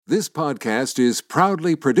This podcast is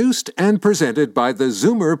proudly produced and presented by the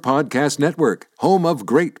Zoomer Podcast Network, home of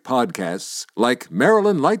great podcasts like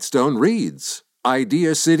Marilyn Lightstone Reads,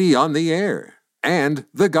 Idea City on the Air, and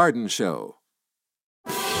The Garden Show.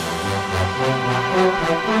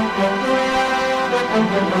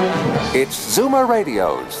 It's Zoomer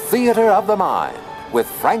Radio's Theater of the Mind with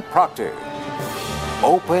Frank Proctor.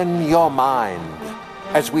 Open your mind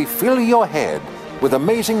as we fill your head with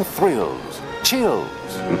amazing thrills, chills,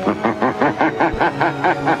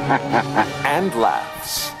 and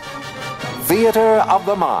laughs. Theater of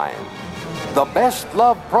the Mind. The best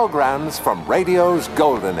love programs from radio's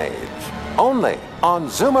golden age. Only on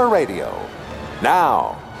Zoomer Radio.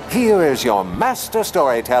 Now, here is your master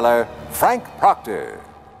storyteller, Frank Proctor.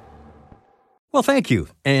 Well, thank you,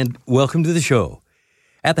 and welcome to the show.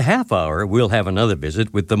 At the half hour, we'll have another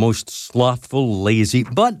visit with the most slothful, lazy,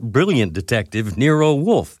 but brilliant detective, Nero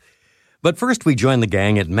Wolfe. But first, we join the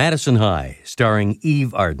gang at Madison High, starring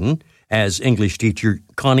Eve Arden as English teacher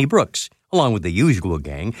Connie Brooks, along with the usual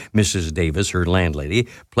gang, Mrs. Davis, her landlady,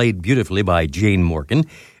 played beautifully by Jane Morgan.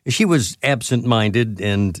 She was absent-minded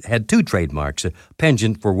and had two trademarks, a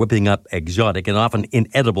penchant for whipping up exotic and often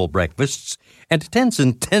inedible breakfasts, and a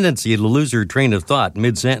tendency to lose her train of thought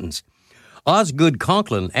mid-sentence. Osgood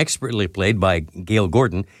Conklin, expertly played by Gail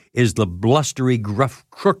Gordon, is the blustery, gruff,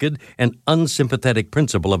 crooked, and unsympathetic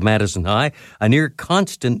principal of Madison High, a near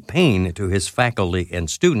constant pain to his faculty and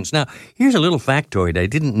students. Now, here's a little factoid I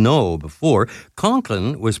didn't know before.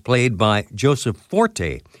 Conklin was played by Joseph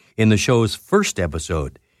Forte in the show's first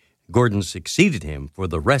episode. Gordon succeeded him for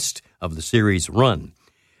the rest of the series' run.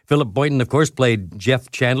 Philip Boynton, of course, played Jeff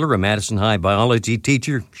Chandler, a Madison High biology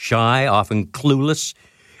teacher, shy, often clueless.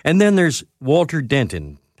 And then there's Walter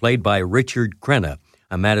Denton, played by Richard Crenna,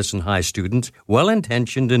 a Madison High student,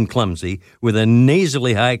 well-intentioned and clumsy, with a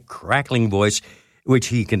nasally high, crackling voice, which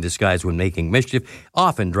he can disguise when making mischief,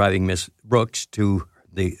 often driving Miss Brooks to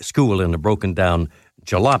the school in a broken-down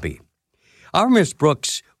jalopy. Our Miss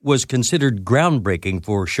Brooks was considered groundbreaking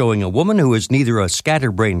for showing a woman who is neither a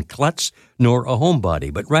scatterbrained klutz nor a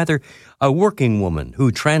homebody, but rather a working woman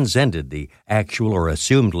who transcended the actual or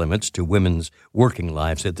assumed limits to women's working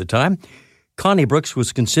lives at the time. Connie Brooks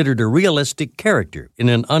was considered a realistic character in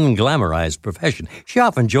an unglamorized profession. She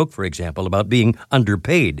often joked, for example, about being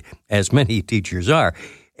underpaid, as many teachers are,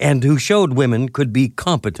 and who showed women could be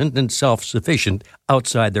competent and self-sufficient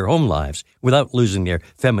outside their home lives without losing their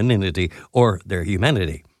femininity or their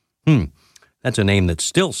humanity. That's a name that's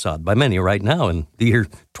still sought by many right now in the year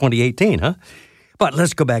 2018, huh? But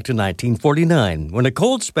let's go back to 1949, when a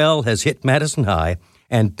cold spell has hit Madison High,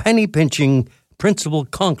 and penny-pinching Principal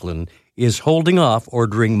Conklin is holding off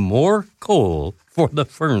ordering more coal for the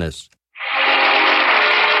furnace.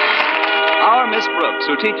 Our Miss Brooks,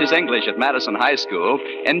 who teaches English at Madison High School,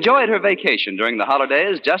 enjoyed her vacation during the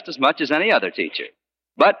holidays just as much as any other teacher.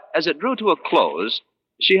 But as it drew to a close,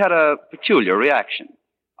 she had a peculiar reaction.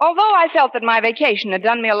 Although I felt that my vacation had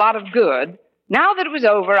done me a lot of good, now that it was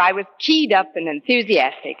over, I was keyed up and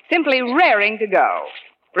enthusiastic, simply raring to go.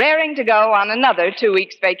 Raring to go on another 2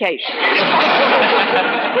 weeks vacation. Meanwhile,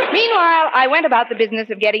 I went about the business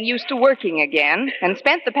of getting used to working again and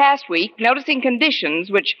spent the past week noticing conditions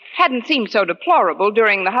which hadn't seemed so deplorable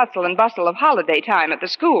during the hustle and bustle of holiday time at the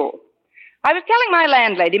school. I was telling my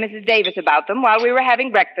landlady, Mrs. Davis, about them while we were having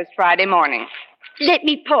breakfast Friday morning. Let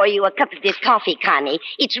me pour you a cup of this coffee, Connie.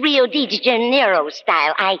 It's Rio de Janeiro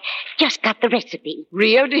style. I just got the recipe.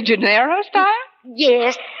 Rio de Janeiro style?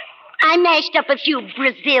 Yes. I mashed up a few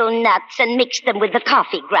Brazil nuts and mixed them with the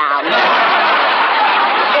coffee ground.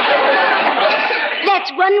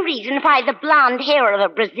 That's one reason why the blonde hair of a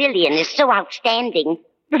Brazilian is so outstanding.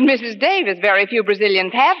 But, Mrs. Davis, very few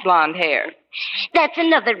Brazilians have blonde hair. That's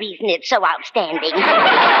another reason it's so outstanding.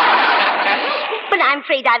 But I'm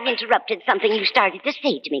afraid I've interrupted something you started to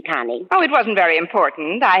say to me, Connie. Oh, it wasn't very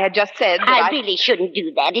important. I had just said that I really shouldn't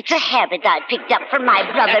do that. It's a habit I picked up from my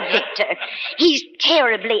brother Victor. He's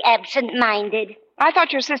terribly absent-minded. I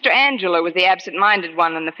thought your sister Angela was the absent-minded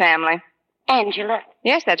one in the family. Angela?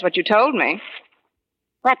 Yes, that's what you told me.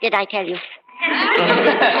 What did I tell you?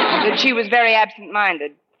 That she was very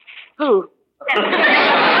absent-minded. Who?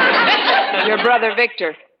 Your brother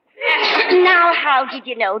Victor. Now, how did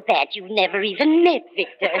you know that? You've never even met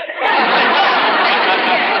Victor.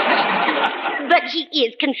 But he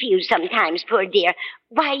is confused sometimes, poor dear.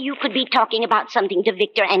 Why, you could be talking about something to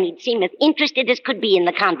Victor and he'd seem as interested as could be in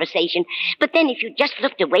the conversation. But then if you just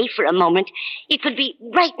looked away for a moment, it could be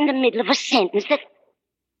right in the middle of a sentence that...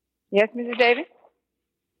 Yes, Mrs. Davis?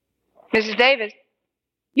 Mrs. Davis?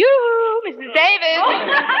 Yoo-hoo, Mrs. Davis!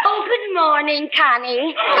 Oh, good morning,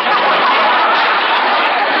 Connie.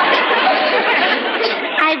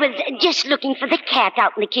 was just looking for the cat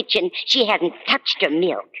out in the kitchen. She hadn't touched her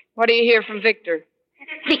milk. What do you hear from Victor?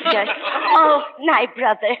 Victor? Oh, my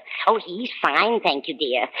brother. Oh, he's fine, thank you,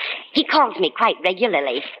 dear. He calls me quite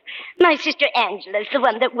regularly. My sister Angela's the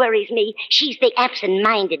one that worries me. She's the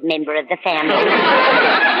absent-minded member of the family.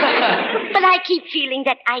 But I keep feeling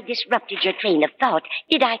that I disrupted your train of thought.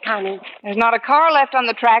 Did I, Connie? There's not a car left on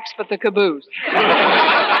the tracks but the caboose.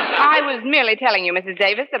 I was merely telling you, Mrs.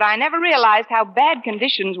 Davis, that I never realized how bad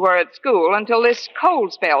conditions were at school until this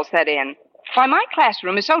cold spell set in. Why, my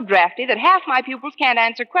classroom is so drafty that half my pupils can't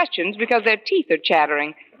answer questions because their teeth are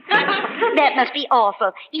chattering. That must be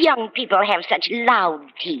awful. Young people have such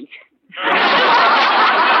loud teeth.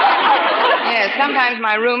 Yes, sometimes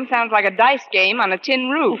my room sounds like a dice game on a tin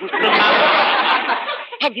roof.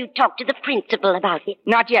 Have you talked to the principal about it?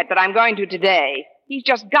 Not yet, but I'm going to today. He's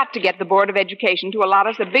just got to get the Board of Education to allot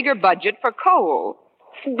us a bigger budget for coal.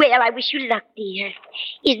 Well, I wish you luck, dear.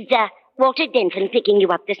 Is Walter Denton picking you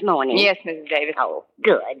up this morning? Yes, Mrs. Davis. Oh,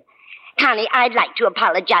 good. Connie, I'd like to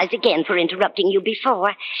apologize again for interrupting you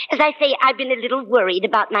before. As I say, I've been a little worried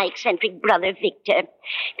about my eccentric brother, Victor.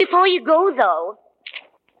 Before you go, though...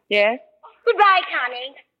 Yes? Goodbye,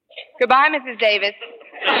 Connie. Goodbye, Mrs. Davis.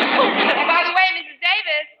 And by the way, Mrs.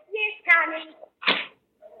 Davis... Yes, Connie.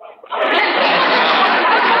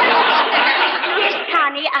 Yes,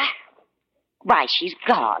 Connie, Why, she's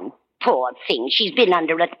gone. Poor thing. She's been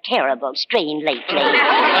under a terrible strain lately.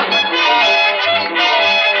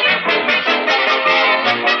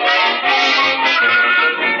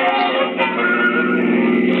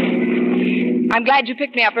 I'm glad you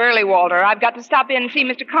picked me up early, Walter. I've got to stop in and see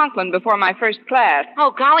Mr. Conklin before my first class. Oh,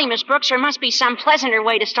 golly, Miss Brooks, there must be some pleasanter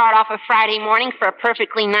way to start off a Friday morning for a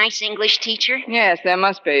perfectly nice English teacher. Yes, there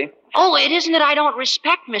must be. Oh, it isn't that I don't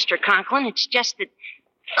respect Mr. Conklin. It's just that...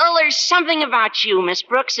 Oh, there's something about you, Miss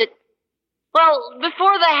Brooks, that... Well,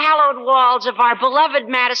 before the hallowed walls of our beloved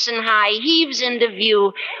Madison High heaves into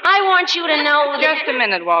view, I want you to know that... Just a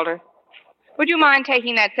minute, Walter. Would you mind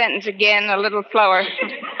taking that sentence again a little slower?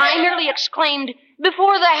 I merely exclaimed,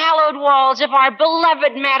 before the hallowed walls of our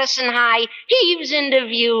beloved Madison High heaves into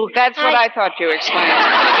view... That's what I thought you exclaimed.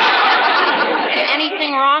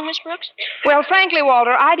 Anything wrong, Miss Brooks? Well, frankly,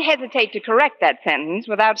 Walter, I'd hesitate to correct that sentence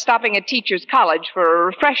without stopping at teacher's college for a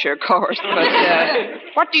refresher course. But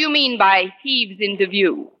what do you mean by heaves into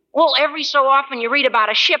view? Well, every so often you read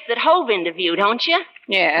about a ship that hove into view, don't you?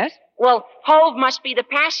 Yes. Well, hove must be the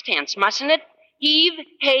past tense, mustn't it? Heave,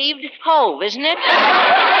 haved, hove, isn't it?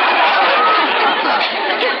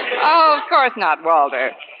 Oh, of course not,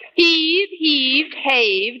 Walter. Heave, heaved,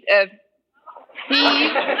 haved,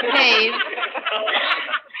 heave, haved.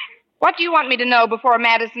 What do you want me to know before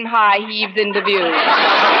Madison High heaves into view?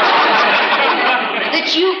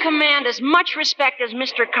 That you command as much respect as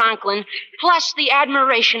Mr. Conklin, plus the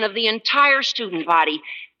admiration of the entire student body,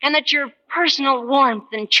 and that your personal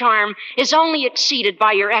warmth and charm is only exceeded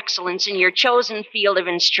by your excellence in your chosen field of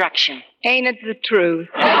instruction. Ain't it the truth?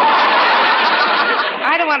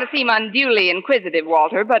 I don't want to seem unduly inquisitive,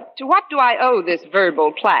 Walter, but to what do I owe this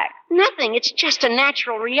verbal plaque? Nothing. It's just a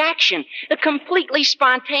natural reaction, a completely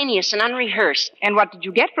spontaneous and unrehearsed. And what did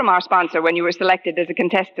you get from our sponsor when you were selected as a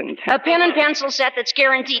contestant? A pen and pencil set that's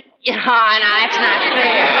guaranteed... Oh, no, that's not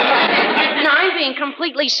fair. No, I'm being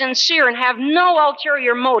completely sincere and have no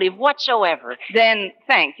ulterior motive whatsoever. Then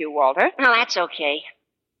thank you, Walter. No, that's okay.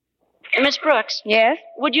 Miss Brooks. Yes?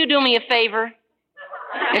 Would you do me a favor?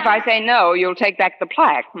 If I say no, you'll take back the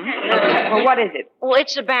plaque. Well, what is it? Well,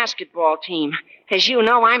 it's a basketball team. As you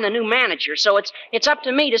know, I'm the new manager, so it's up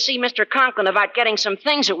to me to see Mr. Conklin about getting some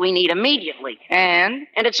things that we need immediately. And?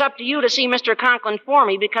 And it's up to you to see Mr. Conklin for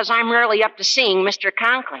me because I'm rarely up to seeing Mr.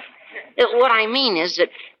 Conklin. What I mean is that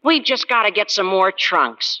we've just got to get some more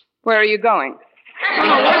trunks. Where are you going? Oh, we're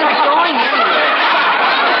not going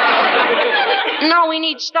anywhere. No, we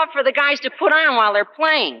need stuff for the guys to put on while they're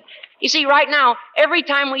playing. You see, right now, every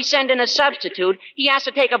time we send in a substitute, he has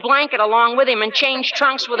to take a blanket along with him and change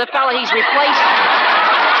trunks with the fella he's replacing.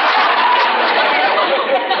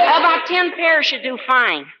 About 10 pairs should do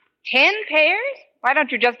fine. 10 pairs? Why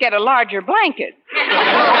don't you just get a larger blanket?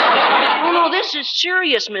 Oh, no, this is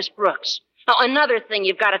serious, Miss Brooks. Now, another thing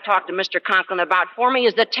you've got to talk to Mr. Conklin about for me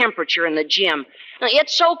is the temperature in the gym. Now,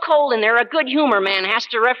 it's so cold in there, a good humor man has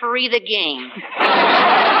to referee the game.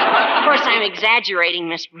 Of course, I'm exaggerating,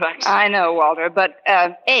 Miss Brooks. I know, Walter, but,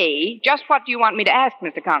 A, just what do you want me to ask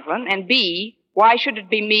Mr. Conklin? And B, why should it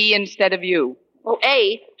be me instead of you? Well,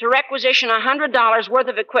 A, to requisition $100 worth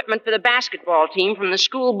of equipment for the basketball team from the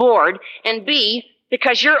school board, and B,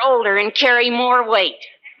 because you're older and carry more weight.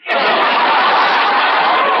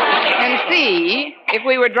 And see, if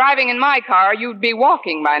we were driving in my car, you'd be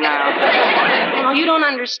walking by now. Well, you don't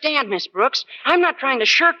understand, Miss Brooks. I'm not trying to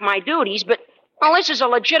shirk my duties, but, well, this is a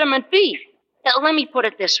legitimate beef. Let me put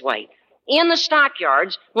it this way. In the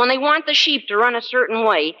stockyards, when they want the sheep to run a certain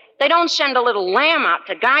way, they don't send a little lamb out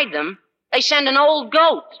to guide them. They send an old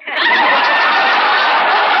goat.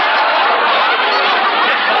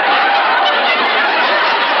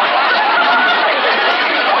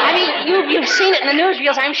 I mean, you've seen it in the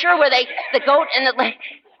newsreels, I'm sure, where the goat and the...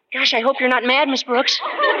 Gosh, I hope you're not mad, Miss Brooks.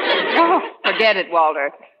 Oh, forget it,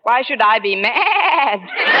 Walter. Why should I be mad?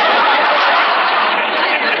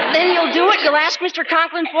 Then you'll do it? You'll ask Mr.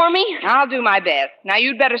 Conklin for me? I'll do my best. Now,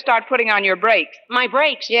 you'd better start putting on your brakes. My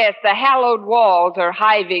brakes? Yes, the hallowed walls are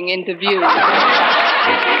hiving into view.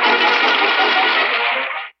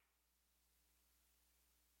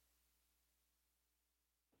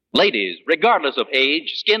 Ladies, regardless of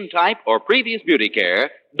age, skin type, or previous beauty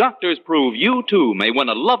care, doctors prove you, too, may win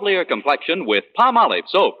a lovelier complexion with Palmolive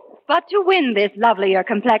soap. But to win this lovelier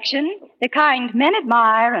complexion, the kind men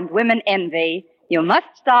admire and women envy, you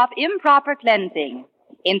must stop improper cleansing.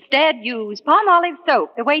 Instead, use Palmolive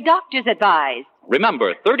soap the way doctors advise.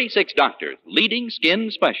 Remember, 36 doctors, leading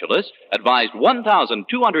skin specialists, advised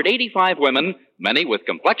 1,285 women, many with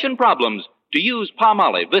complexion problems, to use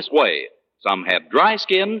Palmolive this way. Some have dry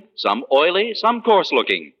skin, some oily, some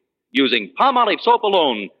coarse-looking. Using Palmolive soap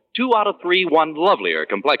alone, 2 out of 3 won lovelier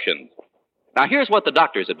complexions. Now, here's what the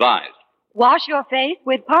doctors advised. Wash your face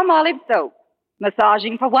with Palmolive soap.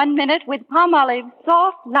 Massaging for 1 minute with Palmolive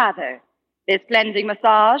soft lather. This cleansing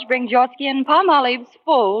massage brings your skin Palmolive's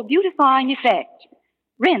full beautifying effect.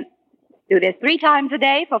 Rinse. Do this 3 times a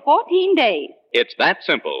day for 14 days. It's that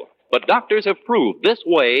simple. But doctors have proved this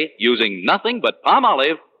way, using nothing but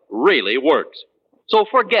Palmolive, really works. So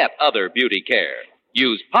forget other beauty care.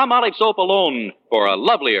 Use Palmolive soap alone for a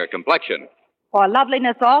lovelier complexion. For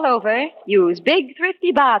loveliness all over, use big,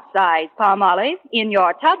 thrifty bath-size Palmolive in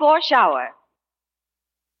your tub or shower.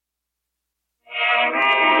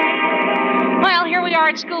 Well, here we are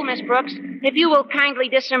at school, Miss Brooks. If you will kindly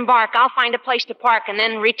disembark, I'll find a place to park and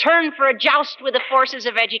then return for a joust with the forces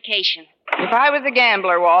of education. If I was a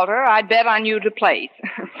gambler, Walter, I'd bet on you to place.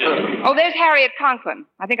 Oh, there's Harriet Conklin.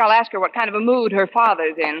 I think I'll ask her what kind of a mood her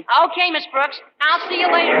father's in. Okay, Miss Brooks. I'll see you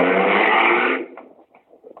later.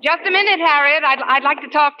 Just a minute, Harriet. I'd like to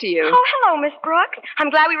talk to you. Oh, hello, Miss Brooks. I'm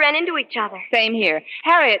glad we ran into each other. Same here.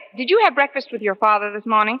 Harriet, did you have breakfast with your father this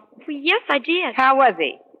morning? Well, yes, I did. How was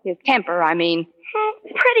he? His temper, I mean.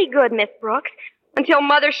 Pretty good, Miss Brooks, until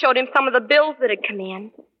Mother showed him some of the bills that had come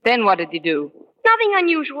in. Then what did he do? Nothing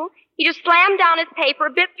unusual. He just slammed down his paper,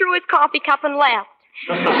 bit through his coffee cup, and left.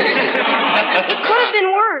 It could have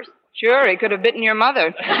been worse. Sure, he could have bitten your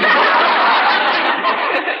mother.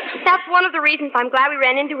 That's one of the reasons I'm glad we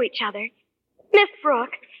ran into each other. Miss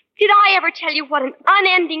Brooks, did I ever tell you what an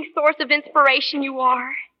unending source of inspiration you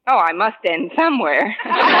are? Oh, I must end somewhere.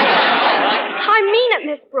 I mean it,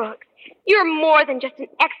 Miss Brooks. You're more than just an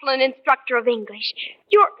excellent instructor of English.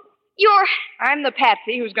 You're... I'm the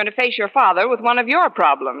patsy who's going to face your father with one of your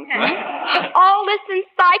problems. All this and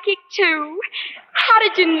psychic, too. How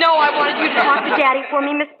did you know I wanted you to talk to Daddy for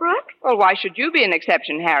me, Miss Brooks? Well, why should you be an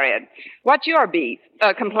exception, Harriet? What's your beef?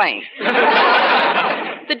 Complaint?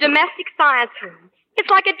 The domestic science room. It's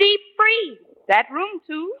like a deep freeze. That room,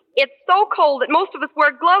 too? It's so cold that most of us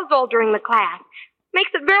wear gloves all during the class.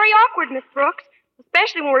 Makes it very awkward, Miss Brooks,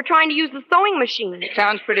 especially when we're trying to use the sewing machine.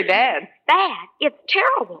 Sounds pretty bad. Bad? It's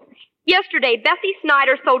terrible. Yesterday, Bessie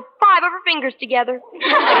Snyder sewed 5 of her fingers together.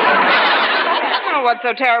 Oh, what's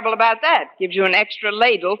so terrible about that? Gives you an extra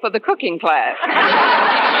ladle for the cooking class.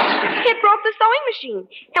 It broke the sewing machine,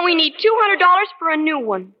 and we need $200 for a new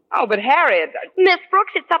one. Oh, but Harriet... Miss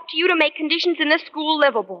Brooks, it's up to you to make conditions in this school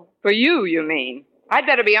livable. For you mean? I'd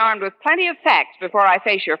better be armed with plenty of facts before I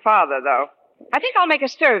face your father, though. I think I'll make a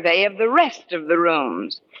survey of the rest of the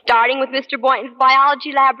rooms. Starting with Mr. Boynton's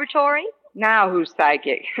biology laboratory? Now who's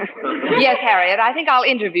psychic? Yes, Harriet, I think I'll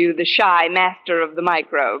interview the shy master of the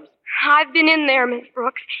microbes. I've been in there, Miss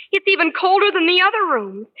Brooks. It's even colder than the other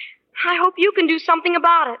rooms. I hope you can do something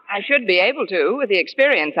about it. I should be able to, with the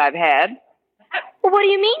experience I've had. Well, what do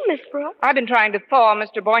you mean, Miss Brooks? I've been trying to thaw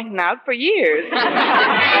Mr. Boynton out for years.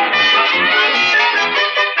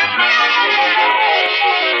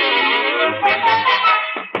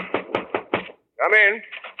 Come in.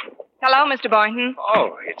 Hello, Mr. Boynton.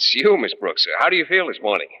 Oh, it's you, Miss Brooks. How do you feel this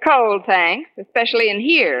morning? Cold, thanks, especially in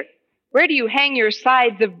here. Where do you hang your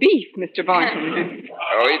sides of beef, Mr. Boynton? This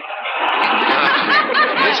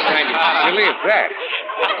kind of chilly at that.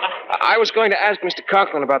 I was going to ask Mr.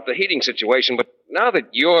 Conklin about the heating situation, but now that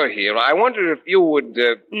you're here, I wonder if you would...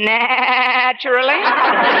 Naturally.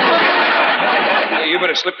 You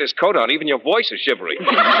better slip this coat on. Even your voice is shivery. No,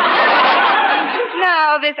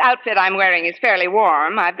 this outfit I'm wearing is fairly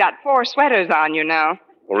warm. I've got 4 sweaters on, you know.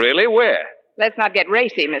 Really? Where? Let's not get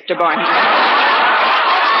racy, Mr. Boynton.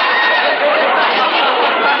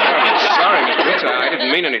 Sorry, Miss Brooks. I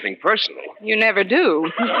didn't mean anything personal. You never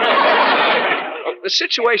do. The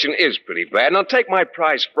situation is pretty bad. Now, take my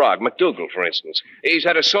prize frog, McDougal, for instance. He's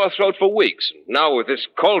had a sore throat for weeks. Now, with this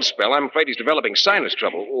cold spell, I'm afraid he's developing sinus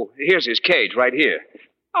trouble. Oh, here's his cage right here.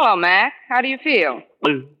 Hello, Mac. How do you feel?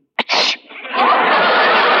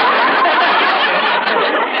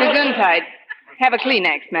 Gesundheit. Have a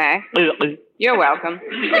Kleenex, Mac. You're welcome.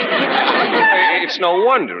 It's no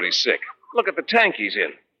wonder he's sick. Look at the tank he's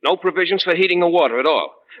in. No provisions for heating or water at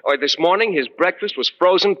all. This morning, his breakfast was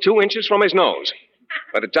frozen 2 inches from his nose.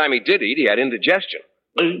 By the time he did eat, he had indigestion.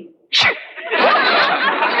 That's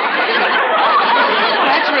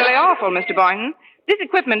really awful, Mr. Boynton. This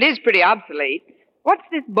equipment is pretty obsolete. What's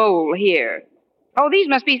this bowl here? Oh, these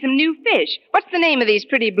must be some new fish. What's the name of these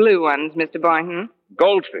pretty blue ones, Mr. Boynton?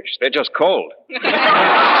 Goldfish. They're just cold. They could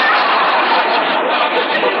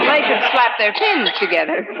slap their fins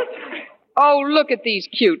together. Oh, look at these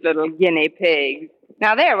cute little guinea pigs.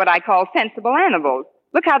 Now, they're what I call sensible animals.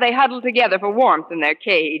 Look how they huddle together for warmth in their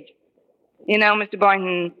cage. You know, Mr.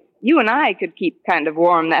 Boynton, you and I could keep kind of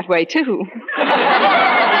warm that way, too.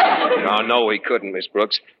 No, we couldn't, Miss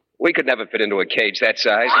Brooks. We could never fit into a cage that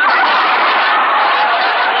size.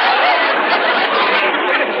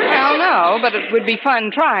 Well, no, but it would be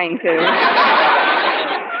fun trying to.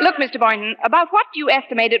 Look, Mr. Boynton, about what do you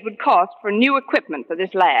estimate it would cost for new equipment for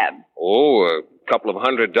this lab? Oh, a couple of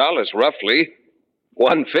 $100, roughly.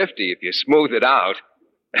 $150 if you smooth it out.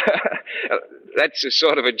 That's a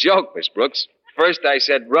sort of a joke, Miss Brooks. First I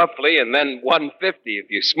said roughly, and then $150 if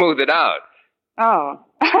you smooth it out. Oh.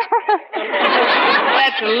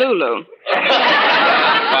 That's a Lulu.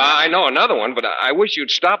 I know another one, but I wish you'd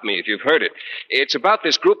stop me if you've heard it. It's about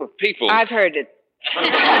this group of people. I've heard it.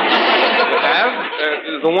 You have?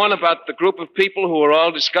 The one about the group of people who are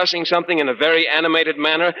all discussing something in a very animated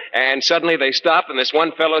manner, and suddenly they stop, and this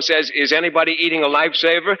one fellow says, "Is anybody eating a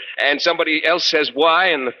lifesaver?" And somebody else says, "Why?"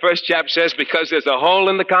 And the first chap says, "Because there's a hole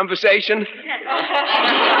in the conversation." Is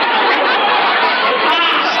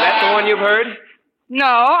that the one you've heard? No,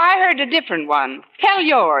 I heard a different one. Tell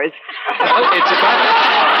yours. Well, it's about...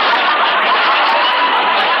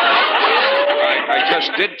 I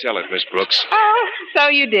just did tell it, Miss Brooks. Oh, so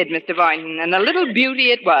you did, Mr. Boynton, and a little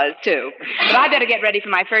beauty it was, too. But I better get ready for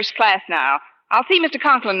my first class now. I'll see Mr.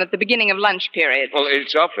 Conklin at the beginning of lunch period. Well,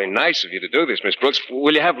 it's awfully nice of you to do this, Miss Brooks.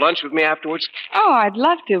 Will you have lunch with me afterwards? Oh, I'd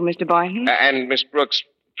love to, Mr. Boynton. And, Miss Brooks,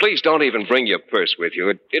 please don't even bring your purse with you.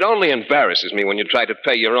 It only embarrasses me when you try to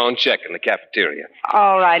pay your own check in the cafeteria.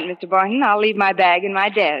 All right, Mr. Boynton. I'll leave my bag in my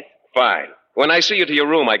desk. Fine. When I see you to your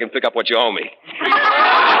room, I can pick up what you owe me.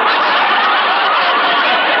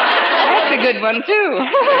 That's a good one, too.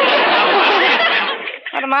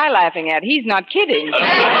 What am I laughing at? He's not kidding.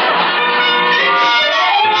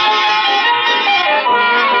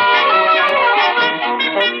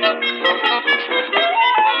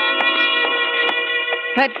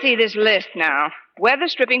 Let's see this list now. Weather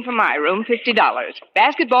stripping for my room, $50.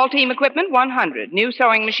 Basketball team equipment, $100. New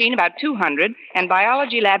sewing machine, about $200. And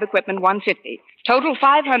biology lab equipment, $150. Total,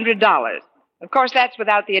 $500. Of course, that's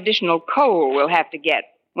without the additional coal we'll have to get.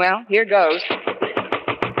 Well, here goes.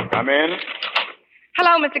 Come in.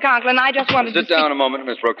 Hello, Mr. Conklin. I just wanted to Sit down a moment,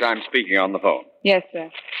 Miss Brooks. I'm speaking on the phone. Yes, sir.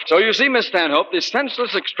 So you see, Miss Stanhope, this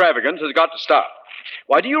senseless extravagance has got to stop.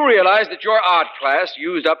 Why, do you realize that your art class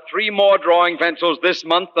used up 3 more drawing pencils this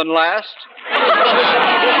month than last?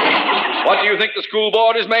 What do you think the school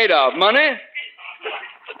board is made of? Money?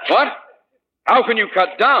 What? How can you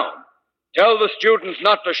cut down? Tell the students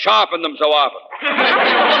not to sharpen them so often.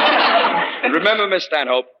 And remember, Miss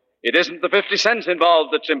Stanhope, it isn't the 50 cents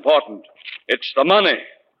involved that's important. It's the money.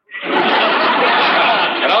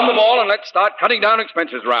 Get on the ball and let's start cutting down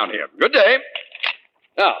expenses around here. Good day.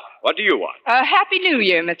 Now, what do you want? Happy New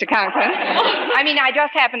Year, Mr. Conklin. I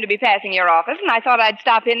just happened to be passing your office, and I thought I'd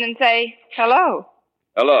stop in and say hello.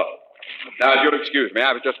 Hello. Now, if you'll excuse me,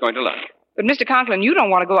 I was just going to lunch. But, Mr. Conklin, you don't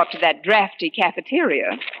want to go up to that drafty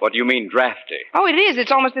cafeteria. What do you mean, drafty? Oh, it is.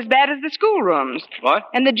 It's almost as bad as the schoolrooms. What?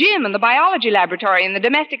 And the gym and the biology laboratory and the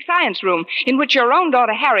domestic science room, in which your own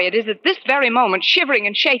daughter Harriet is at this very moment shivering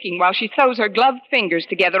and shaking while she sews her gloved fingers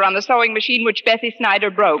together on the sewing machine which Bessie Snyder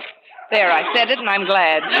broke. There, I said it, and I'm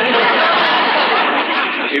glad.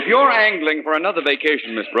 If you're angling for another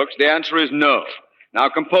vacation, Miss Brooks, the answer is no. Now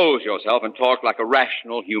compose yourself and talk like a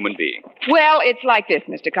rational human being. Well, it's like this,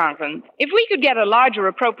 Mr. Conklin. If we could get a larger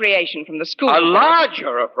appropriation from the school... A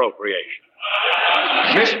larger appropriation?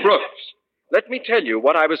 Miss Brooks, let me tell you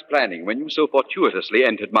what I was planning when you so fortuitously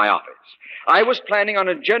entered my office. I was planning on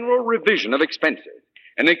a general revision of expenses,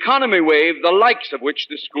 an economy wave the likes of which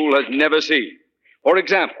this school has never seen. For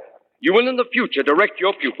example, you will in the future direct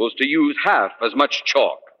your pupils to use half as much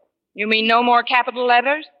chalk. You mean no more capital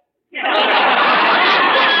letters?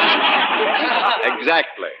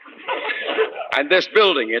 Exactly. And this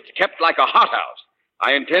building, it's kept like a hothouse.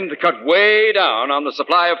 I intend to cut way down on the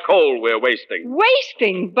supply of coal we're wasting.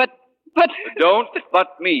 Wasting? But... Don't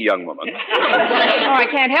butt me, young woman. Oh, I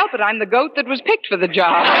can't help it. I'm the goat that was picked for the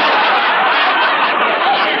job.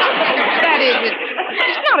 That is,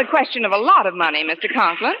 it's not a question of a lot of money, Mr.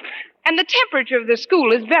 Conklin. And the temperature of the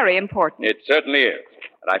school is very important. It certainly is.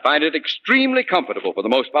 And I find it extremely comfortable for the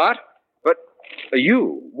most part. But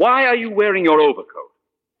why are you wearing your overcoat?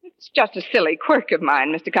 It's just a silly quirk of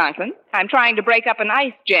mine, Mr. Conklin. I'm trying to break up an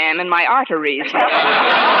ice jam in my arteries.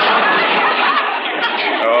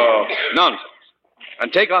 Oh, nonsense.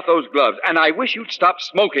 And take off those gloves. And I wish you'd stop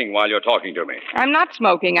smoking while you're talking to me. I'm not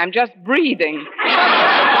smoking. I'm just breathing.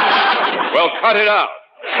 Well, cut it out.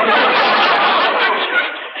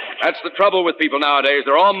 That's the trouble with people nowadays.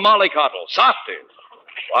 They're all mollycoddle, softies.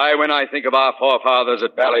 Why, when I think of our forefathers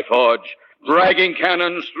at Valley Forge, dragging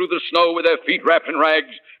cannons through the snow with their feet wrapped in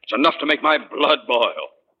rags, it's enough to make my blood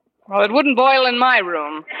boil. Well, it wouldn't boil in my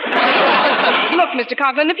room. Look, Mr.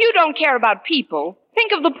 Conklin, if you don't care about people,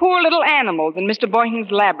 think of the poor little animals in Mr.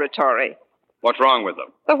 Boynton's laboratory. What's wrong with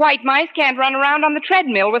them? The white mice can't run around on the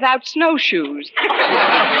treadmill without snowshoes.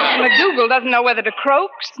 McDougal doesn't know whether to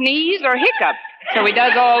croak, sneeze, or hiccup. So he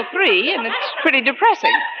does all three, and it's pretty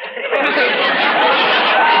depressing.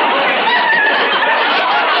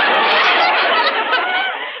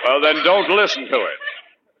 Well, then don't listen to it.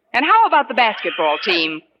 And how about the basketball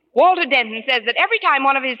team? Walter Denton says that every time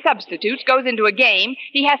one of his substitutes goes into a game,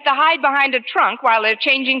 he has to hide behind a trunk while they're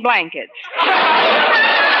changing blankets.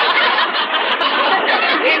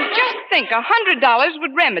 And just think, $100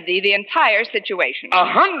 would remedy the entire situation.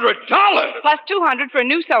 $100? Plus $200 for a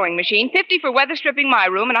new sewing machine, $50 for weather stripping my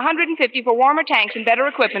room, and $150 for warmer tanks and better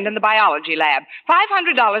equipment in the biology lab.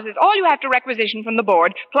 $500 is all you have to requisition from the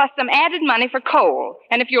board, plus some added money for coal.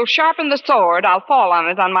 And if you'll sharpen the sword, I'll fall on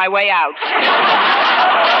it on my way out.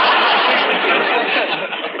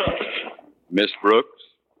 Miss Brooks,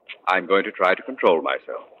 I'm going to try to control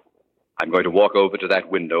myself. I'm going to walk over to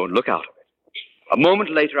that window and look out of it. A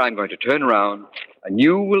moment later, I'm going to turn around, and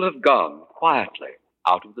you will have gone quietly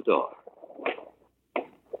out of the door.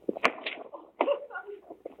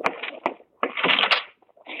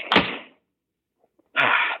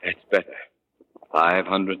 That's better.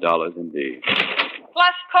 $500 indeed.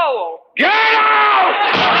 Plus coal. Get out!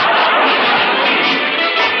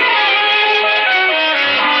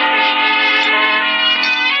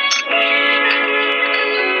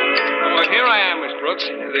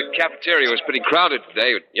 The cafeteria was pretty crowded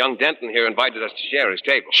today. Young Denton here invited us to share his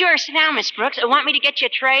table. Sure, sit down, Miss Brooks. Want me to get you a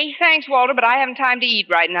tray? Thanks, Walter, but I haven't time to eat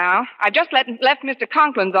right now. I've just left Mr.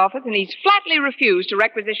 Conklin's office, and he's flatly refused to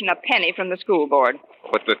requisition a penny from the school board.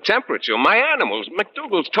 But the temperature, my animals,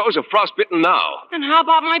 McDougal's toes are frostbitten now. And how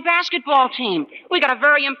about my basketball team? We got a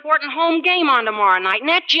very important home game on tomorrow night, and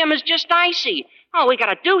that gym is just icy. Oh, we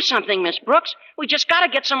got to do something, Miss Brooks. We just got to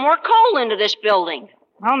get some more coal into this building.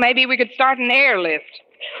 Well, maybe we could start an airlift.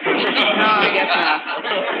 No, I guess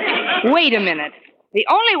not. Wait a minute. The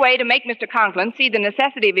only way to make Mr. Conklin see the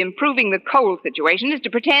necessity of improving the coal situation is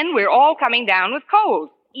to pretend we're all coming down with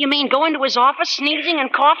colds. You mean go into his office sneezing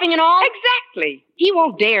and coughing and all? Exactly. He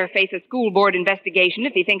won't dare face a school board investigation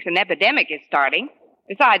if he thinks an epidemic is starting.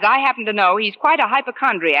 Besides, I happen to know he's quite a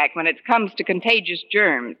hypochondriac when it comes to contagious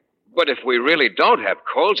germs. But if we really don't have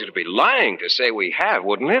colds, it'd be lying to say we have,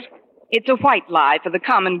 wouldn't it? It's a white lie for the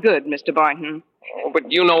common good, Mr. Boynton. Oh,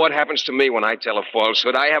 but you know what happens to me when I tell a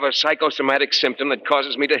falsehood. I have a psychosomatic symptom that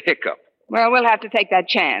causes me to hiccup. Well, we'll have to take that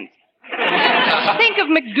chance. Think of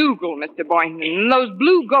McDougal, Mr. Boynton, and those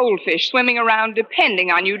blue goldfish swimming around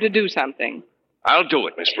depending on you to do something. I'll do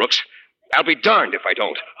it, Miss Brooks. I'll be darned if I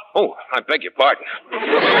don't. Oh, I beg your pardon.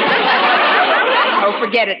 Oh,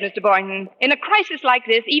 forget it, Mr. Boynton. In a crisis like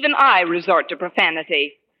this, even I resort to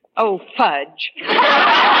profanity. Oh, fudge.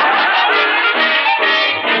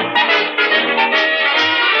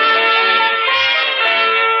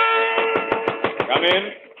 Come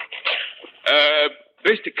in.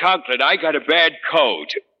 Mr. Conklin, I got a bad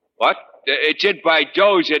cold. What? It's in by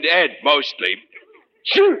Doze and Ed, mostly.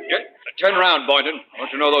 Sure. Yeah. Turn around, Boynton.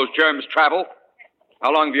 Don't you know those germs travel?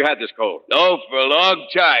 How long have you had this cold? Oh, for a long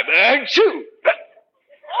time. Achoo!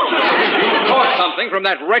 You caught something from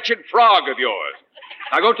that wretched frog of yours.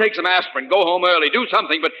 Now go take some aspirin, go home early, do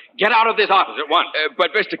something, but get out of this office at once.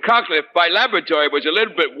 But, Mr. Conklin, my laboratory was a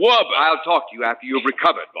little bit warm. I'll talk to you after you've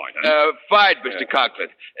recovered, Boynton. Fine, Mr. Conklin.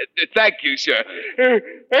 Thank you, sir.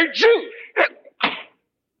 Achoo!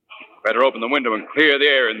 Better open the window and clear the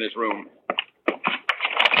air in this room.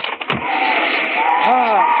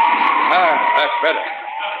 That's better.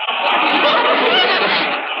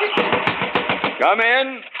 Come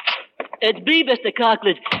in. It's me, Mr.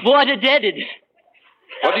 Conklin. Water deaded.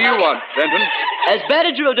 What do you want, Denton? As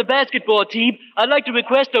manager of the basketball team, I'd like to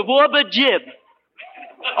request a warmer gym.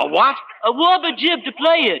 A what? A warmer gym to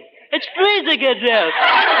play in. It's freezing in there.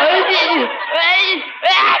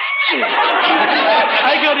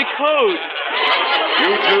 I got a cold.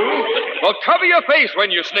 You too? Well, cover your face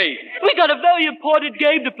when you sneeze. We got a very important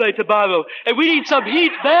game to play tomorrow, and we need some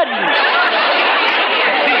heat badly.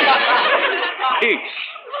 Heat?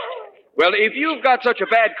 Well, if you've got such a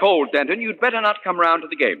bad cold, Denton, you'd better not come round to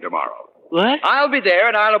the game tomorrow. What? I'll be there,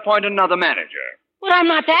 and I'll appoint another manager. Well, I'm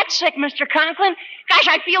not that sick, Mr. Conklin. Gosh,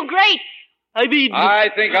 I feel great. I mean... I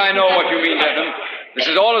think I know what you mean, Denton. This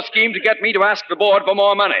is all a scheme to get me to ask the board for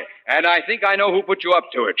more money. And I think I know who put you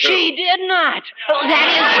up to it, too. She did not. Oh, that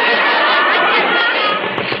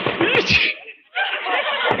is...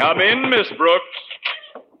 Come in, Miss Brooks.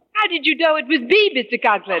 How did you know it was me, Mr.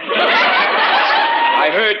 Conklin? I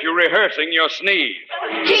heard you rehearsing your sneeze.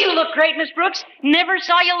 Gee, you look great, Miss Brooks. Never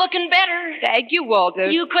saw you looking better. Thank you, Walter.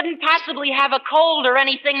 You couldn't possibly have a cold or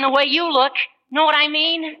anything the way you look. Know what I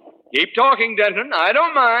mean? Keep talking, Denton. I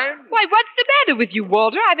don't mind. Why, what's the matter with you,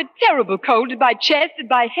 Walter? I've a terrible cold in my chest and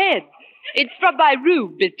my head. It's from my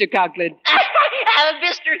room, Mr. Conklin.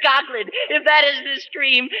 Mr. Conklin, if that is this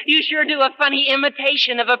dream, you sure do a funny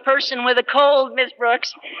imitation of a person with a cold, Miss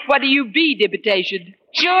Brooks. What do you mean, imitation?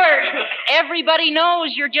 Sure. Everybody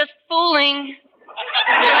knows you're just fooling.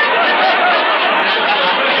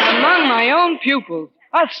 Among my own pupils.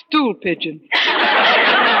 A stool pigeon.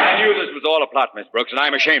 I knew this was all a plot, Miss Brooks, and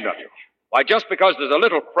I'm ashamed of you. Why, just because there's a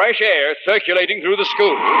little fresh air circulating through the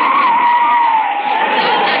school.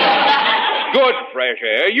 Good fresh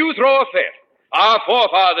air. You throw a fit. Our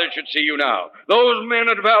forefathers should see you now. Those men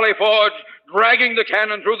at Valley Forge dragging the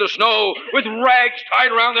cannon through the snow with rags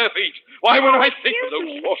tied around their feet. Why, when I think of those...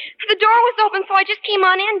 The door was open, so I just came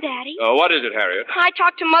on in, Daddy. What is it, Harriet? I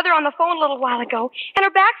talked to Mother on the phone a little while ago, and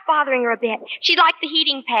her back's bothering her a bit. She'd like the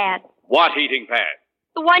heating pad. What heating pad?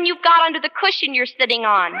 The one you've got under the cushion you're sitting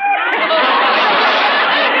on.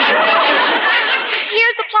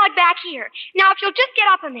 Here's the plug back here. Now, if you'll just get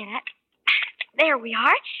up a minute. There we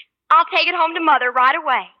are. I'll take it home to Mother right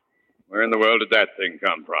away. Where in the world did that thing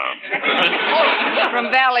come from?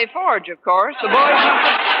 From Valley Forge, of course. The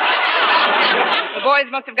boys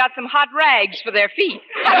must have got some hot rags for their feet.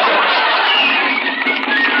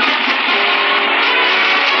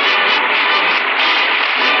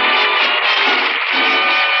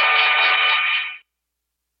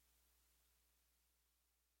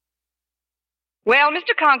 Well,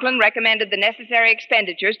 Mr. Conklin recommended the necessary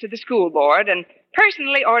expenditures to the school board and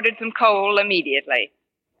personally ordered some coal immediately.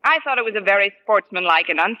 I thought it was a very sportsmanlike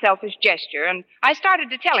and unselfish gesture, and I started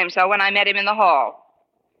to tell him so when I met him in the hall.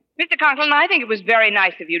 Mr. Conklin, I think it was very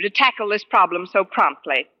nice of you to tackle this problem so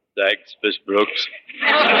promptly. Thanks, Miss Brooks.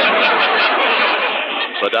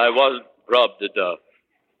 But I wasn't prompt enough.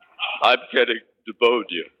 I'm getting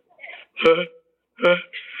pneumonia.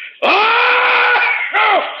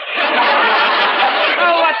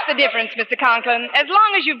 Oh, what's the difference, Mr. Conklin? As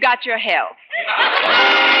long as you've got your health.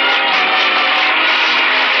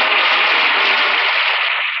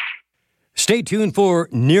 Stay tuned for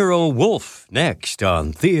Nero Wolfe next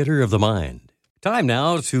on Theater of the Mind. Time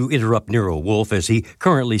now to interrupt Nero Wolfe as he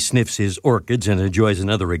currently sniffs his orchids and enjoys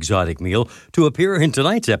another exotic meal to appear in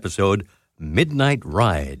tonight's episode, Midnight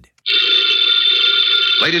Ride.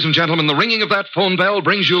 Ladies and gentlemen, the ringing of that phone bell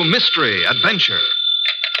brings you mystery, adventure.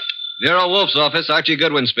 Nero Wolfe's office, Archie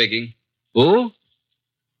Goodwin speaking. Who?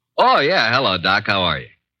 Oh, yeah, hello, Doc, how are you?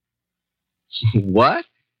 What?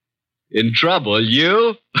 In trouble,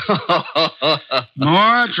 you?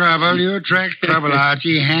 More trouble. You attract trouble,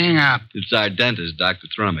 Archie. Hang up. It's our dentist, Dr.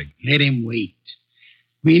 Thrumming. Let him wait.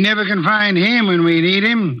 We never can find him when we need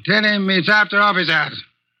him. Tell him it's after office hours.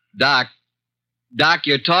 Doc,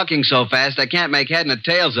 you're talking so fast I can't make head and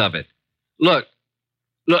tails of it. Look,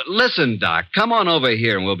 listen, Doc. Come on over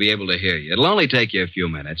here and we'll be able to hear you. It'll only take you a few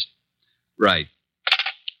minutes. Right.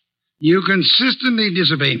 You consistently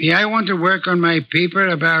disobey me. I want to work on my paper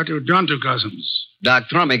about odontocosms. Doc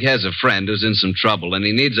Thrummig has a friend who's in some trouble, and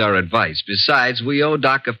he needs our advice. Besides, we owe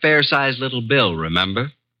Doc a fair-sized little bill,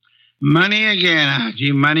 remember? Money again,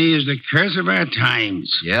 Archie. Money is the curse of our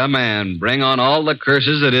times. Yeah, man. Bring on all the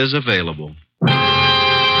curses that is available.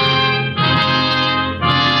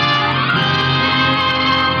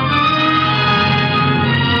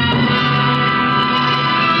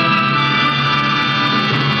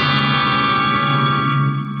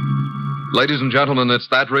 Ladies and gentlemen, it's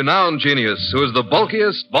that renowned genius who is the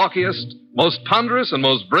bulkiest, balkiest, most ponderous, and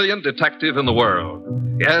most brilliant detective in the world.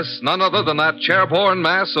 Yes, none other than that chair-borne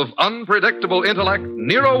mass of unpredictable intellect,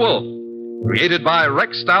 Nero Wolfe. Created by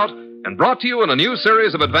Rex Stout and brought to you in a new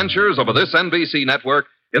series of adventures over this NBC network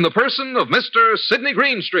in the person of Mr. Sidney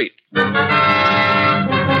Greenstreet.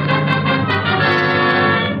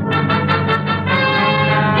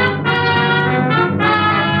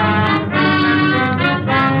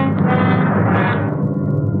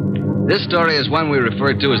 This story is one we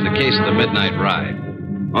refer to as the case of the Midnight Ride.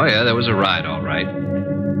 Oh, yeah, there was a ride, all right.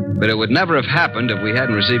 But it would never have happened if we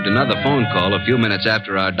hadn't received another phone call a few minutes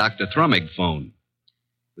after our Dr. Thrummig phone.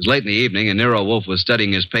 It was late in the evening, and Nero Wolfe was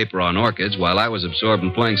studying his paper on orchids while I was absorbed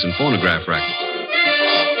in playing some phonograph records.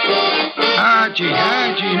 Archie,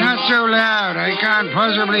 not so loud. I can't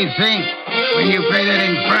possibly think when you play that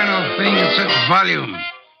infernal thing at such volume.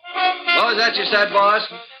 What was that you said, boss?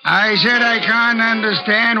 I said I can't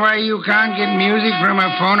understand why you can't get music from a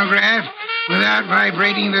phonograph without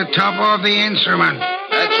vibrating the top of the instrument.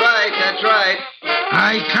 That's right.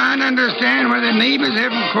 I can't understand why the neighbors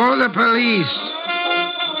haven't called the police.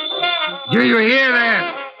 Do you hear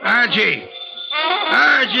that, Archie?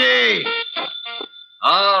 Archie!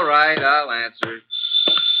 All right, I'll answer.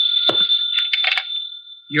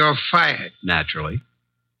 You're fired. Naturally.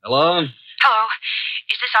 Hello? Hello.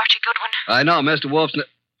 Is this Archie Goodwin? I know, Mr. Wolf's...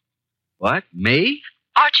 What? Me?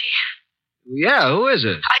 Archie. Yeah, who is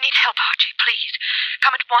it? I need help, Archie, please.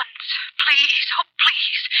 Come at once. Please. Oh,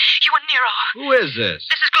 please. You and Nero. Who is this?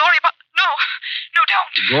 This is Gloria, but... No,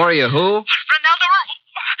 don't. Gloria who? Ronaldo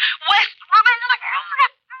West.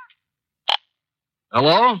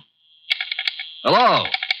 Hello? Hello?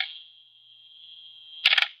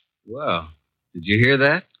 Well, did you hear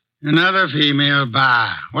that? Another female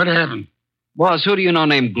bar. What happened? Boss, who do you know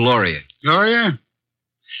named Gloria? Gloria?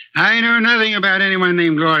 I know nothing about anyone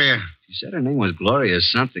named Gloria. She said her name was Gloria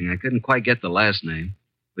something. I couldn't quite get the last name.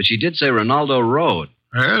 But she did say Ronaldo Road.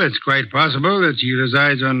 Well, it's quite possible that she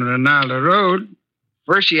resides on Ronaldo Road.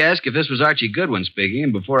 First, she asked if this was Archie Goodwin speaking,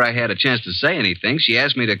 and before I had a chance to say anything, she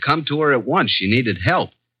asked me to come to her at once. She needed help.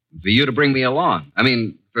 For you to bring me along.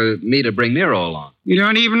 For me to bring Nero along. You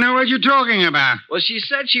don't even know what you're talking about. Well, she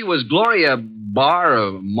said she was Gloria Bar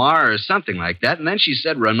or Mar or something like that, and then she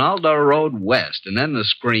said Ronaldo Road West, and then the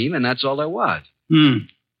scream, and that's all there was. The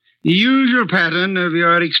usual pattern of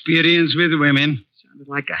your experience with women. Sounded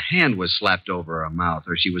like a hand was slapped over her mouth,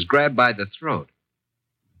 or she was grabbed by the throat.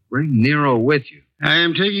 Bring Nero with you. I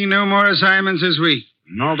am taking no more assignments this week.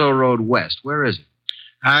 Ronaldo Road West, where is it?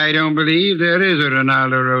 I don't believe there is a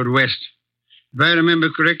Ronaldo Road West. If I remember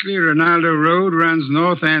correctly, Ronaldo Road runs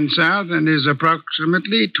north and south and is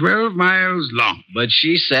approximately 12 miles long. But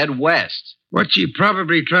she said west. What she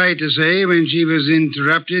probably tried to say when she was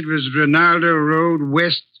interrupted was Ronaldo Road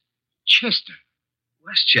West Chester.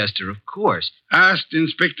 Westchester, of course. Asked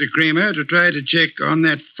Inspector Kramer to try to check on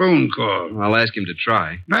that phone call. I'll ask him to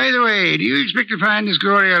try. By the way, do you expect to find this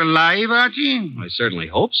Gloria alive, Archie? I certainly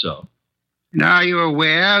hope so. And are you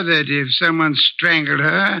aware that if someone strangled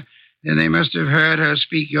her, then they must have heard her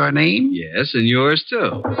speak your name? Yes, and yours,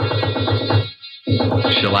 too.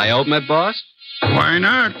 Shall I open it, boss? Why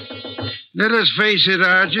not? Let us face it,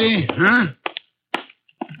 Archie, huh?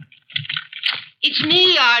 It's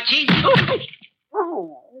me, Archie.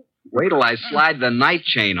 Wait till I slide the night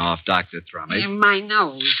chain off, Dr. Thrummig. My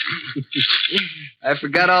nose. I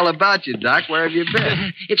forgot all about you, Doc. Where have you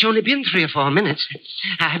been? It's only been 3 or 4 minutes.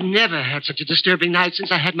 I have never had such a disturbing night since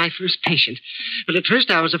I had my first patient. But at first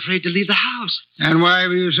I was afraid to leave the house. And why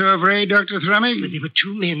were you so afraid, Dr. Thrummig? There were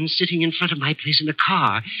 2 men sitting in front of my place in a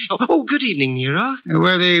car. Oh, good evening, Nero.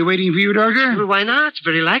 Were they waiting for you, Doctor? Well, why not? It's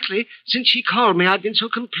very likely. Since she called me, I've been so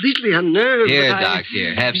completely unnerved. Here, Doc,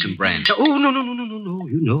 here. Have some brandy. Oh, no.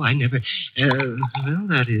 You know, I never... well,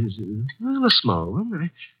 that is... a small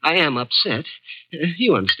one. I am upset.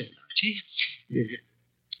 You understand, Archie.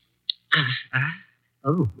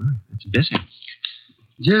 Oh, well, that's better.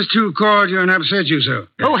 Just who called you and upset you so?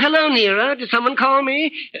 Oh, hello, Nero. Did someone call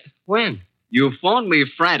me? When? You phoned me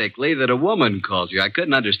frantically that a woman called you. I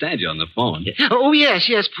couldn't understand you on the phone. Oh,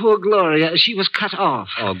 yes, poor Gloria. She was cut off.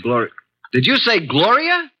 Oh, Gloria. Did you say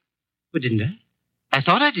Gloria? Well, didn't I? I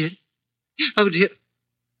thought I did. Oh, dear.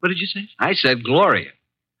 What did you say? I said Gloria.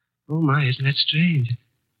 Oh, my, isn't that strange?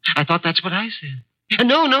 I thought that's what I said.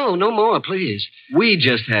 No more, please. We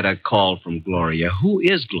just had a call from Gloria. Who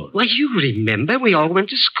is Gloria? Well, you remember. We all went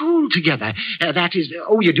to school together. That is...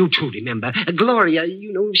 you do, too, remember. Gloria,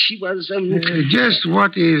 she was... Just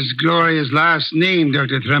what is Gloria's last name,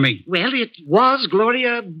 Dr. Thrumming? Well, it was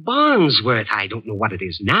Gloria Barnsworth. I don't know what it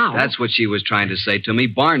is now. That's what she was trying to say to me,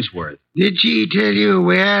 Barnsworth. Did she tell you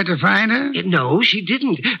where to find her? No, she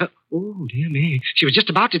didn't. Oh, dear me. She was just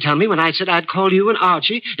about to tell me when I said I'd call you and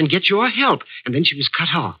Archie and get your help, and then she was cut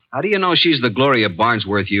off. How do you know she's the Gloria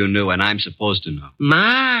Barnsworth you knew and I'm supposed to know?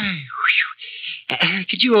 My.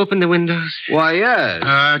 Could you open the windows? Why, yes.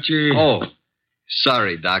 Archie. Oh,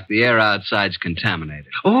 sorry, Doc. The air outside's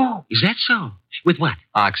contaminated. Oh, is that so? With what?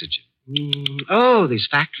 Oxygen. Oh, these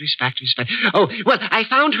factories. Oh, well, I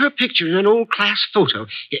found her picture in an old class photo.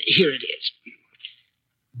 Here it is.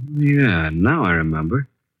 Yeah, now I remember.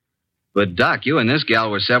 But, Doc, you and this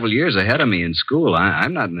gal were several years ahead of me in school.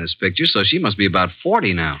 I'm not in this picture, so she must be about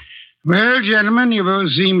 40 now. Well, gentlemen, you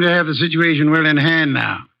both seem to have the situation well in hand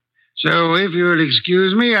now. So, if you'll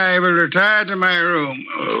excuse me, I will retire to my room.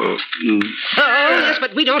 Oh, yes,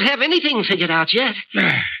 but we don't have anything figured out yet.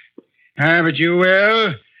 But you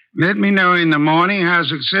will. Let me know in the morning how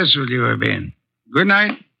successful you have been. Good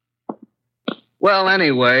night. Well,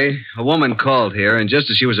 anyway, a woman called here, and just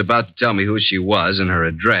as she was about to tell me who she was and her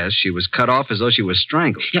address, she was cut off as though she was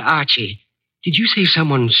strangled. Yeah, Archie, did you say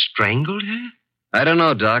someone strangled her? I don't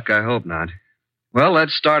know, Doc. I hope not. Well,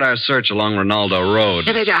 let's start our search along Ronaldo Road.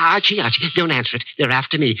 Archie, don't answer it. They're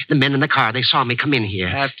after me. The men in the car, they saw me come in here.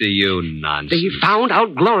 After you, nonsense. They found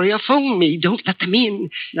out Gloria phoned me. Don't let them in.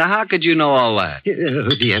 Now, how could you know all that? Oh,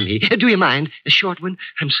 dear me. Do you mind? A short one?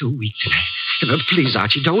 I'm so weak tonight. Please,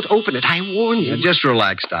 Archie, don't open it. I warn you. Now, just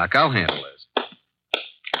relax, Doc. I'll handle this.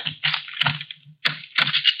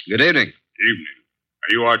 Good evening. Evening.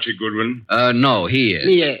 Are you Archie Goodwin? No, he is.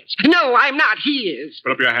 Yes. No, I'm not. He is.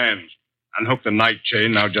 Put up your hands. Unhook the night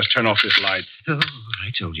chain. Now just turn off this light. Oh,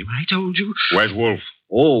 I told you. Where's Wolf?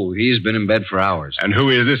 Oh, he's been in bed for hours. And who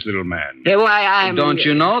is this little man? Why, I'm... Don't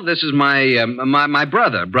you know? This is my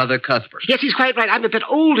brother, Brother Cuthbert. Yes, he's quite right. I'm a bit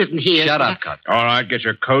older than he is. Shut up, Cuthbert. All right, get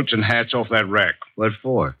your coats and hats off that rack. What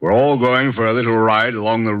for? We're all going for a little ride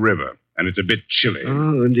along the river, and it's a bit chilly.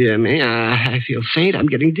 Oh, dear me. I feel faint. I'm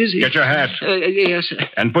getting dizzy. Get your hat. Yes.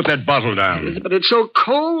 And put that bottle down. But it's so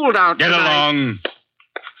cold out Get tonight. along.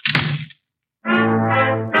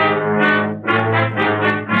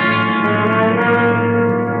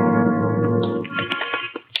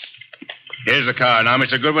 Here's the car. Now,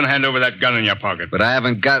 Mr. Goodwin, hand over that gun in your pocket. But I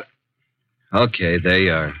haven't got... Okay, there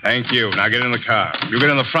you are. Thank you. Now get in the car. You get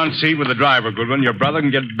in the front seat with the driver, Goodwin. Your brother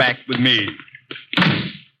can get back with me.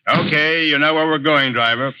 Okay, you know where we're going,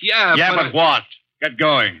 driver. Yeah, but what? Get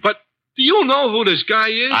going. But do you know who this guy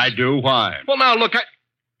is? I do. Why? Well, now, look,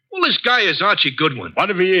 Well, this guy is Archie Goodwin. What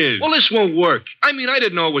if he is? Well, this won't work. I mean, I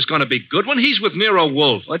didn't know it was going to be Goodwin. He's with Nero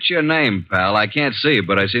Wolf. What's your name, pal? I can't see,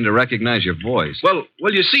 but I seem to recognize your voice. Well,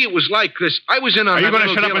 you see, it was like this. I was in on... Are you going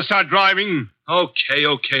to shut up and start driving?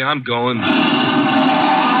 Okay, I'm going.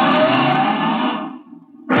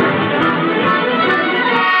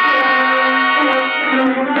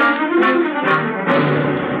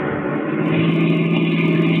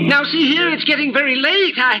 Now, see here, it's getting very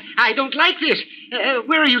late. I don't like this.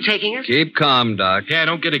 Where are you taking us? Keep calm, Doc. Yeah,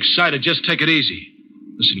 don't get excited. Just take it easy.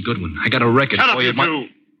 Listen, Goodwin, I got a record Shut for up, you. you two.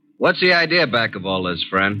 What's the idea back of all this,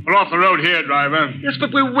 friend? Pull off the road here, driver. Yes,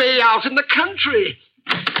 but we're way out in the country.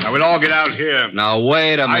 Now, we'll all get out here. Now,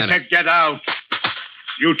 wait a minute. I said get out.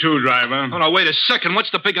 You too, driver. Oh, now, wait a second.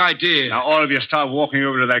 What's the big idea? Now, all of you start walking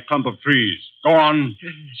over to that clump of trees. Go on.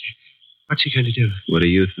 What's he going to do? What do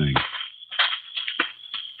you think?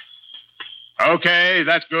 Okay,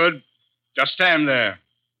 that's good. Just stand there.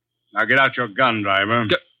 Now, get out your gun, driver.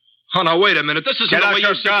 Oh, now, wait a minute. This isn't Get the out way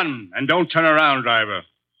your you gun, and don't turn around, driver.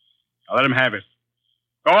 Now, let him have it.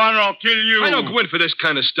 Go on, or I'll kill you. I don't go in for this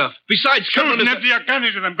kind of stuff. Besides, shoot and empty your gun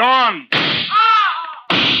into them. Go on. Now,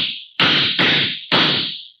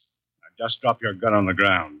 just drop your gun on the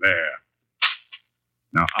ground. There.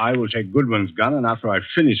 Now, I will take Goodwin's gun, and after I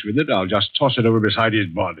finish with it, I'll just toss it over beside his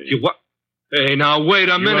body. You what? Hey, now, wait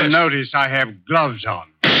a minute. You'll notice I have gloves on.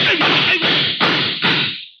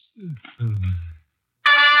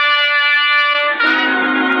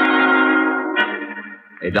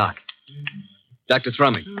 Hey, Doc. Dr.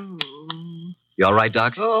 Thrumming. You all right,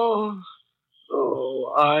 Doc? Oh,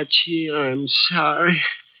 Oh, Archie, I'm sorry.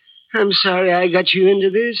 I'm sorry I got you into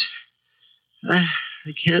this. I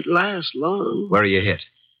can't last long. Where are you hit?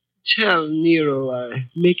 Tell Nero I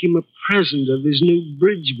make him a present of his new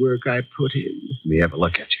bridge work I put in. Let me have a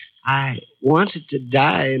look at you. I wanted to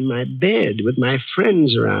die in my bed with my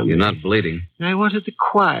friends around You're me. not bleeding. I wanted the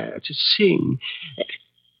choir to sing.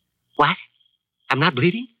 What? I'm not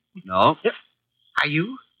bleeding? No. Are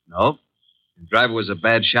you? No. The driver was a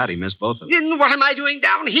bad shot. He missed both of them. Then what am I doing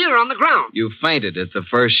down here on the ground? You fainted at the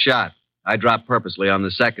first shot. I dropped purposely on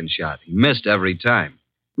the second shot. He missed every time.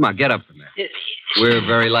 Come on, get up from there. We're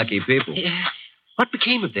very lucky people. What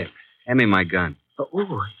became of them? Hand me my gun.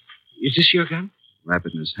 Oh, is this your gun? Wrap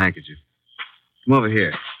it in his handkerchief. Come over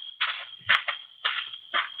here.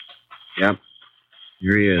 Yep.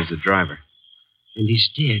 Here he is, the driver. And he's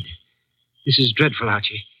dead. This is dreadful,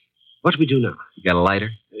 Archie. What do we do now? You got a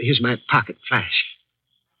lighter? Here's my pocket flash.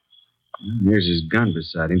 Here's his gun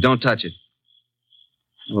beside him. Don't touch it.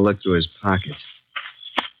 I'll look through his pockets.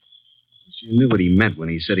 You knew what he meant when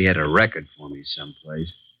he said he had a record for me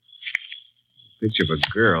someplace. A picture of a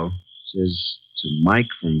girl. It says, to Mike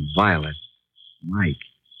from Violet. Mike.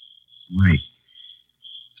 The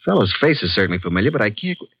fellow's face is certainly familiar, but I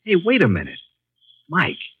can't... Hey, wait a minute.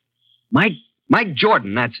 Mike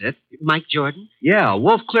Jordan, that's it. Mike Jordan? Yeah,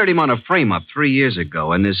 Wolf cleared him on a frame-up 3 years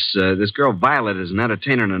ago, and this girl Violet is an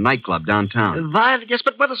entertainer in a nightclub downtown. Violet, yes,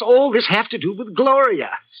 but what does all this have to do with Gloria?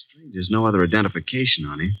 There's no other identification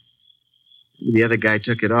on him. Maybe the other guy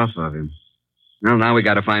took it off of him. Well, now we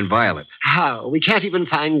got to find Violet. How? We can't even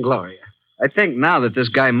find Gloria. I think now that this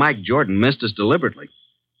guy Mike Jordan missed us deliberately.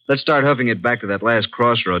 Let's start hoofing it back to that last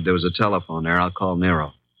crossroad. There was a telephone there. I'll call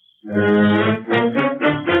Nero.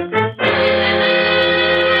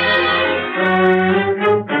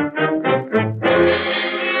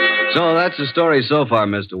 So that's the story so far,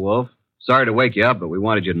 Mr. Wolf. Sorry to wake you up, but we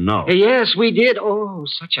wanted you to know. Yes, we did. Oh,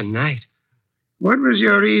 such a night. What was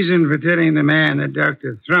your reason for telling the man that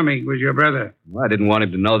Dr. Thrumming was your brother? Well, I didn't want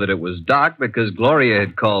him to know that it was Doc because Gloria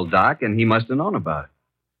had called Doc, and he must have known about it.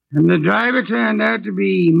 And the driver turned out to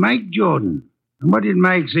be Mike Jordan. And what did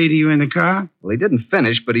Mike say to you in the car? Well, he didn't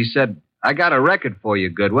finish, but he said, I got a record for you,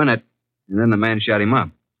 Goodwin. And then the man shot him up.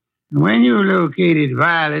 And when you located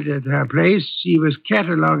Violet at her place, she was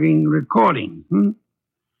cataloging recordings,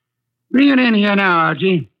 Bring it in here now,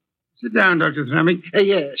 Archie. Sit down, Dr. Thrumming.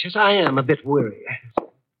 Yes, I am a bit worried.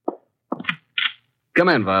 Come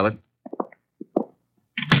in, Violet.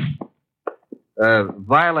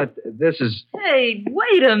 Violet, this is... Hey,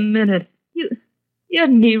 wait a minute. You're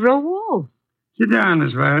Nero Wolf. Sit down,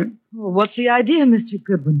 Miss Violet. Well, what's the idea, Mr.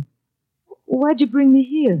 Goodwin? Why'd you bring me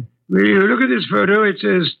here? Will you look at this photo? It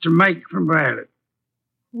says to Mike from Violet.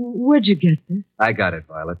 Where'd you get this? I got it,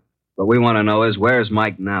 Violet. What we want to know is, where's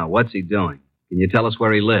Mike now? What's he doing? Can you tell us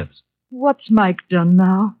where he lives? What's Mike done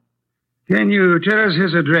now? Can you tell us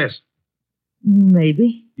his address?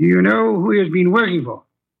 Maybe. Do you know who he has been working for?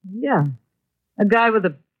 Yeah. A guy with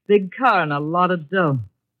a big car and a lot of dough.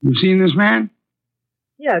 You've seen this man?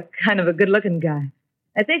 Yeah, kind of a good-looking guy.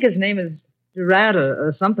 I think his name is Durant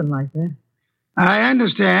or something like that. I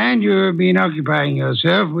understand you've been occupying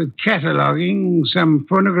yourself with cataloging some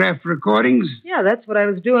phonograph recordings. Yeah, that's what I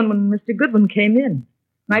was doing when Mr. Goodwin came in.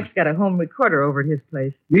 Mike's got a home recorder over at his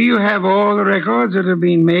place. Do you have all the records that have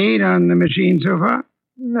been made on the machine so far?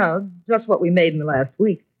 No, just what we made in the last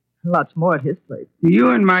week. Lots more at his place. Do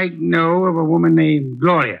you and Mike know of a woman named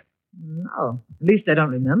Gloria? No, at least I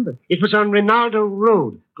don't remember. It was on Rinaldo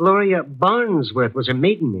Road. Gloria Barnsworth was her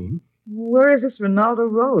maiden name. Where is this Rinaldo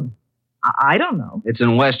Road? I don't know. It's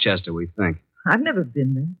in Westchester, we think. I've never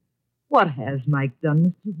been there. What has Mike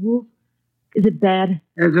done, Mr. Wolf? Is it bad?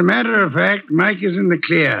 As a matter of fact, Mike is in the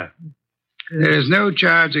clear. There is no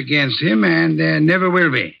charge against him, and there never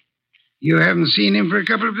will be. You haven't seen him for a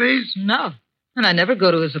couple of days? No. And I never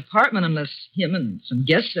go to his apartment unless him and some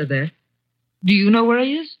guests are there. Do you know where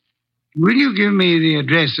he is? Will you give me the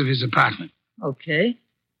address of his apartment? Okay.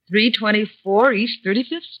 324 East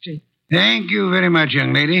 35th Street. Thank you very much,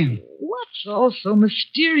 young lady. What's all so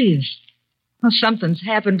mysterious? Well, something's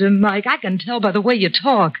happened to Mike. I can tell by the way you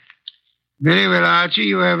talk. Very well, Archie.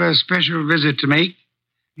 You have a special visit to make.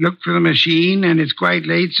 Look for the machine, and it's quite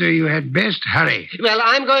late, so you had best hurry. Well,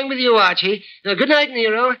 I'm going with you, Archie. Good night,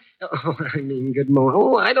 Nero. Oh, I mean, good morning.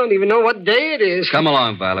 Oh, I don't even know what day it is. Come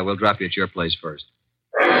along, Violet. We'll drop you at your place first.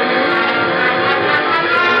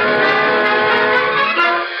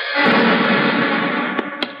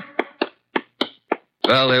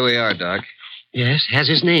 Well, here we are, Doc. Yes, has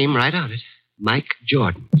his name right on it. Mike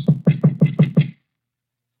Jordan.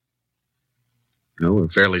 No, we're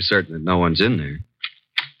fairly certain that no one's in there.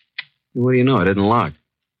 What do you know? I didn't lock.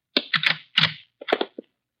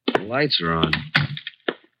 lights are on.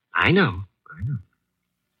 I know.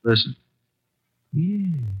 Listen.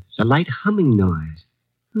 Yeah, it's a light humming noise.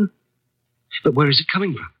 But where is it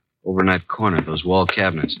coming from? Over in that corner, those wall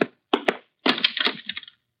cabinets.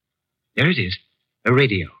 There it is. A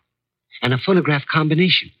radio. And a phonograph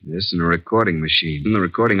combination. This and a recording machine. And the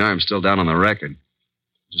recording arm's still down on the record.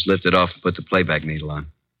 Just lift it off and put the playback needle on.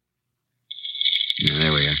 Yeah,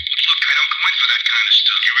 there we are.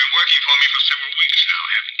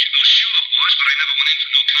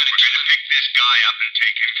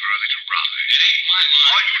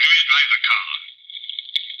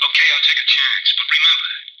 Okay, I'll take a chance, but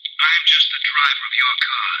remember, I'm just the driver of your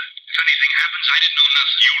car. If anything happens, I didn't know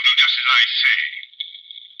nothing. You'll do just as I say.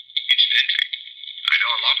 Incidentally, I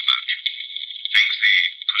know a lot about you. Things the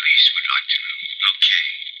police would like to know.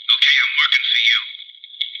 Okay, I'm working for you.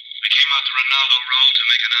 I came out to Ronaldo Road to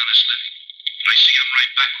make an honest living. I see I'm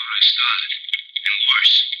right back where I started. And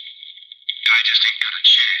worse, I just ain't got a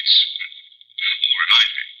chance. Oh,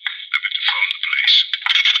 remind me, I better phone the place.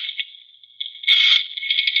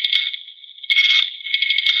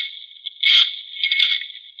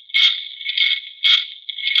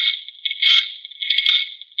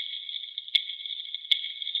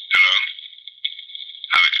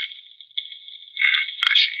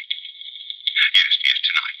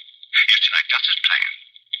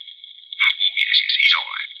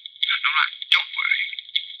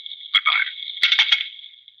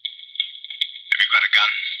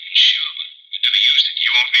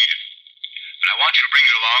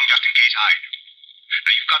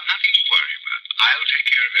 I'll take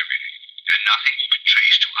care of everything, and nothing will be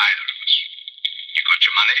traced to either of us. You got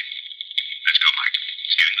your money? Let's go, Mike.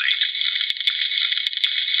 It's getting late.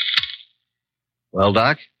 Well,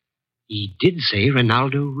 Doc? He did say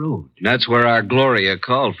Ronaldo Road. That's where our Gloria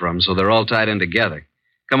called from, so they're all tied in together.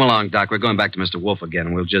 Come along, Doc. We're going back to Mr. Wolf again,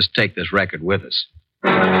 and we'll just take this record with us.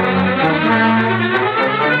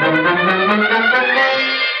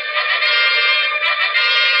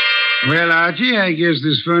 Well, Archie, I guess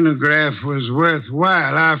this phonograph was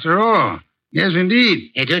worthwhile after all. Yes,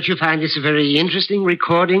 indeed. Hey, don't you find this a very interesting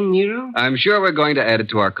recording, Nero? I'm sure we're going to add it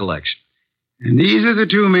to our collection. And these are the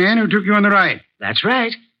two men who took you on the ride. That's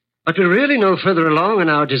right. But we're really no further along in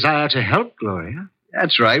our desire to help Gloria.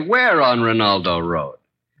 That's right. We're on Ronaldo Road.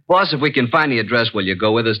 Boss, if we can find the address, will you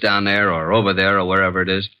go with us down there or over there or wherever it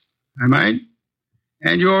is? I might.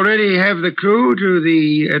 And you already have the clue to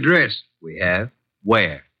the address? We have.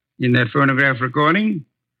 Where? In that phonograph recording.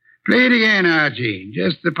 Play it again, Archie.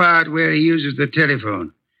 Just the part where he uses the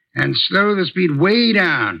telephone. And slow the speed way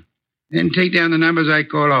down. Then take down the numbers I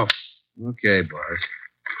call off. Okay, boss.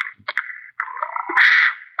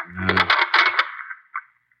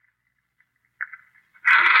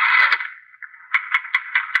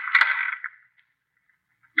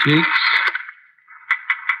 6,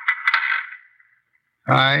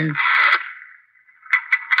 5,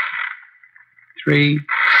 3,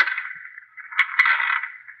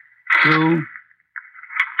 2,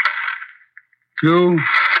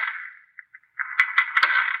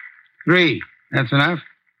 3. That's enough.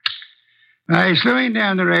 By slowing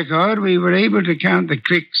down the record, we were able to count the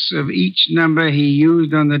clicks of each number he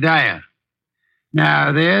used on the dial.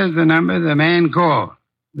 Now, there's the number the man called.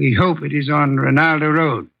 We hope it is on Ronaldo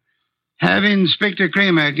Road. Have Inspector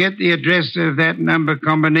Kramer get the address of that number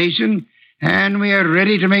combination, and we are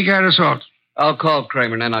ready to make our assault. I'll call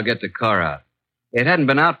Kramer, and then I'll get the car out. It hadn't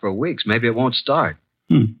been out for weeks. Maybe it won't start.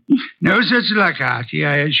 No such luck, Archie,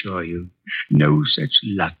 I assure you. No such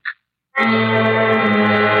luck.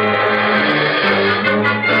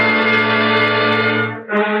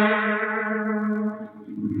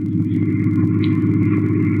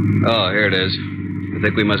 Oh, here it is. I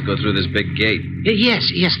think we must go through this big gate.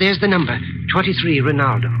 Yes, there's the number. 23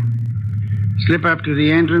 Ronaldo. Slip up to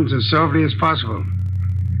the entrance as softly as possible.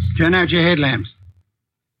 Turn out your headlamps.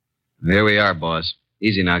 Here we are, boss.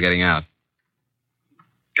 Easy now getting out.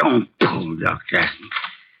 Don't pull, Doctor.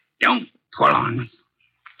 Don't pull on me.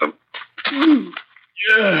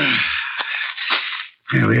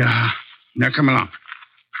 There we are. Now come along.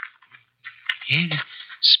 Yeah,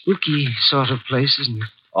 spooky sort of place, isn't it?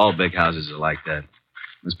 All big houses are like that.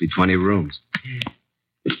 Must be 20 rooms. Yeah.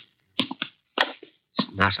 There's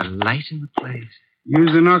not a light in the place.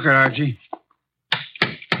 Use the knocker, Archie.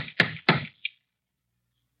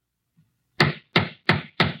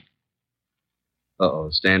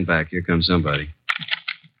 Uh-oh, stand back. Here comes somebody.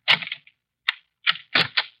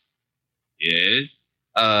 Yes?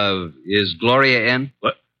 Is Gloria in?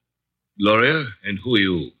 What? Gloria? And who are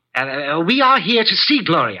you? We are here to see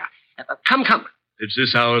Gloria. Come. It's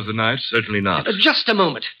this hour of the night? Certainly not. Just a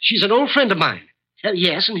moment. She's an old friend of mine.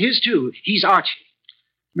 Yes, and his too. He's Archie.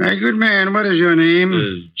 My good man, what is your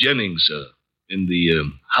name? Jennings, sir. And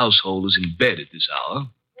the household is in bed at this hour.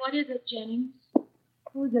 What is it, Jennings?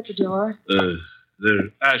 Who's at the door? They're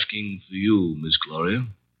asking for you, Miss Gloria.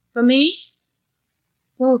 For me?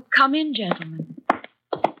 Well, come in, gentlemen.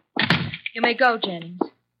 You may go, Jennings.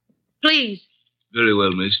 Please. Very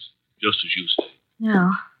well, miss. Just as you say.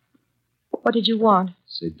 Now, what did you want?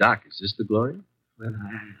 Say, Doc, is this the Gloria? Well,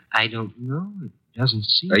 I don't know. It doesn't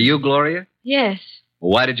seem... Are you Gloria? Yes.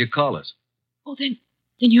 Well, why did you call us? Oh, then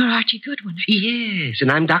you're Archie Goodwin. Yes,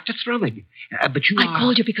 and I'm Dr. Thrumming. But you I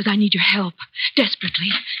called you because I need your help. Desperately.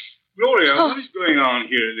 Gloria, what is going on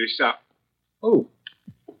here at this hour? Oh,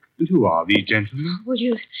 and who are these gentlemen? Well,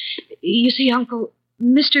 you see, Uncle,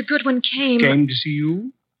 Mr. Goodwin came... Came to see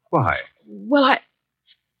you? Why? Well,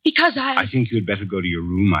 because I think you'd better go to your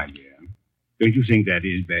room, my dear. Don't you think that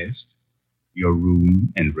is best? Your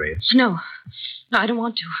room and rest? No, I don't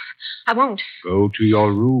want to. I won't. Go to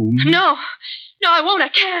your room. No, I won't. I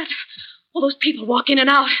can't. All those people walk in and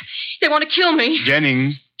out. They want to kill me.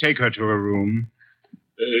 Jennings, take her to her room.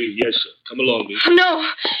 Yes, sir. Come along, miss. No,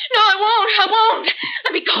 I won't.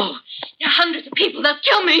 Let me go. There are hundreds of people. They'll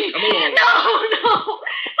kill me. Come along. No,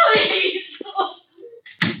 please.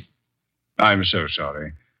 No. I'm so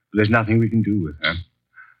sorry. There's nothing we can do with her.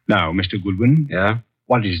 Now, Mr. Goodwin. Yeah?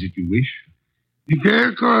 What is it you wish? The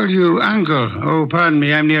girl called you Uncle. Oh, pardon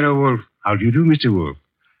me, I'm Nero Wolf. How do you do, Mr. Wolf?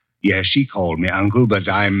 Yes, she called me Uncle, but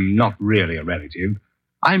I'm not really a relative.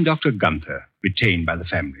 I'm Dr. Gunther, retained by the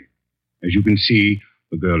family. As you can see,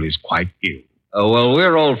 the girl is quite ill. Oh, well,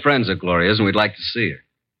 we're old friends of Gloria's, and we'd like to see her.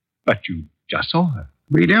 But you just saw her.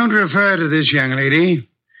 We don't refer to this young lady.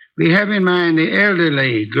 We have in mind the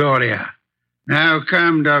elderly Gloria. Now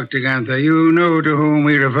come, Dr. Gunther. You know to whom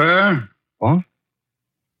we refer. What?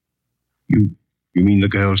 You mean the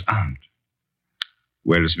girl's aunt?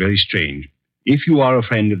 Well, it's very strange. If you are a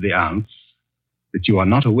friend of the aunt's, that you are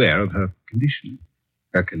not aware of her condition.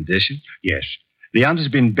 Her condition? Yes. The aunt has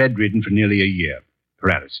been bedridden for nearly a year.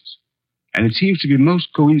 Paralysis. And it seems to be most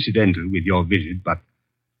coincidental with your visit, but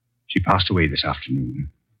she passed away this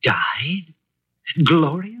afternoon. Died?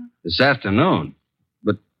 Gloria? This afternoon?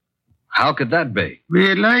 But how could that be?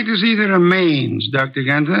 We'd like to see the remains, Dr.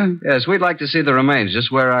 Gunther. Yes, we'd like to see the remains.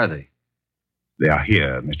 Just where are they? They are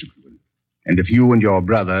here, Mr. Goodwin. And if you and your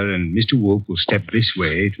brother and Mr. Wolf will step this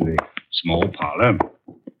way to the small parlor.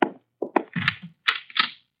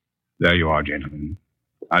 There you are, gentlemen.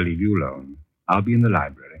 I'll leave you alone. I'll be in the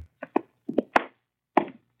library.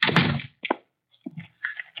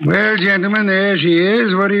 Well, gentlemen, there she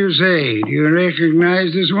is. What do you say? Do you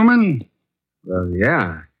recognize this woman? Well,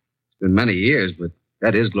 yeah. It's been many years, but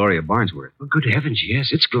that is Gloria Barnsworth. Well, good heavens,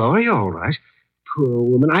 yes. It's Gloria, all right. Poor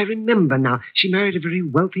woman. I remember now. She married a very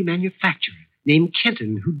wealthy manufacturer named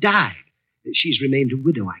Kenton, who died. She's remained a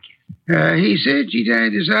widow, I guess. He said she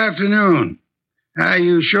died this afternoon. Are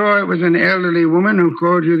you sure it was an elderly woman who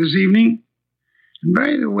called you this evening? And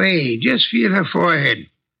by the way, just feel her forehead.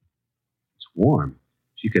 It's warm.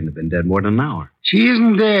 She couldn't have been dead more than an hour. She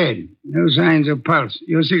isn't dead. No signs of pulse.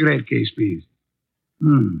 Your cigarette case, please.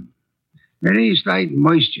 Very slight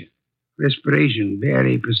moisture. Respiration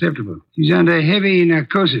barely perceptible. She's under heavy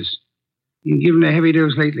narcosis. Been given a heavy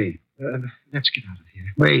dose lately. Let's get out of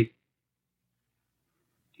here. Wait.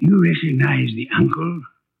 Do you recognize the uncle,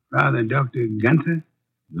 Father Dr. Gunther?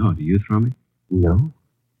 No, do you, Thrumming? No.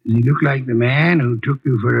 Does he look like the man who took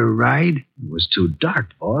you for a ride? It was too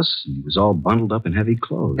dark, boss. He was all bundled up in heavy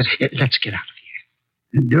clothes. Let's get out of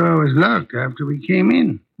here. The door was locked after we came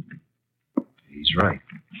in. He's right.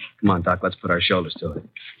 Come on, Doc, let's put our shoulders to it.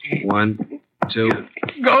 1, 2...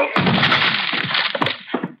 Go!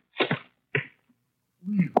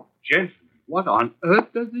 Gentlemen, what on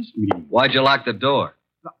earth does this mean? Why'd you lock the door?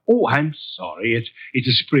 Oh, I'm sorry. It's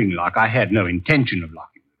a spring lock. I had no intention of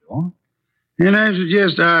locking the door. And I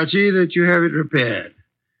suggest, Archie, that you have it repaired.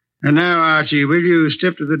 And now, Archie, will you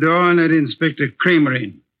step to the door and let Inspector Kramer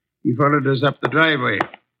in? He followed us up the driveway.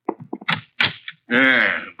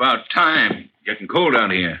 Yeah, about time. Getting cold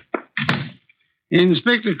out here.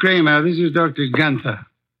 Inspector Kramer, this is Dr. Gunther.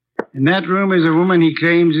 In that room is a woman he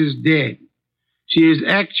claims is dead. She is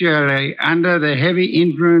actually under the heavy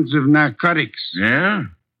influence of narcotics. Yeah?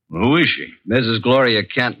 Who is she? Mrs. Gloria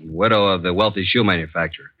Kenton, widow of the wealthy shoe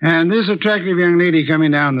manufacturer. And this attractive young lady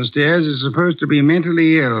coming down the stairs is supposed to be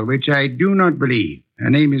mentally ill, which I do not believe.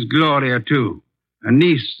 Her name is Gloria, too. A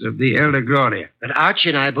niece of the elder Gloria. But Archie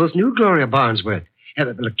and I both knew Gloria Barnsworth.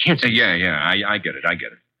 Kenton. Yeah, I get it.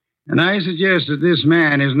 And I suggest that this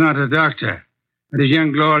man is not a doctor, but is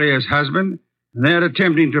young Gloria's husband, And they're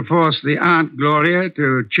attempting to force the Aunt Gloria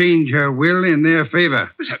to change her will in their favor.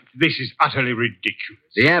 This is utterly ridiculous.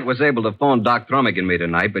 The aunt was able to phone Doc Thrummig and me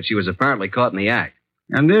tonight, but she was apparently caught in the act.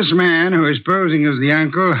 And this man, who is posing as the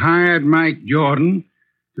uncle, hired Mike Jordan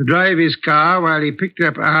to drive his car while he picked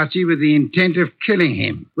up Archie with the intent of killing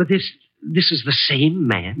him. Well, this is the same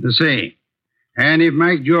man? The same. And if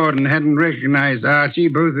Mike Jordan hadn't recognized Archie,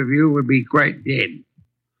 both of you would be quite dead.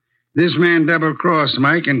 This man double-crossed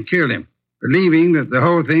Mike and killed him, believing that the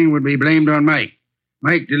whole thing would be blamed on Mike.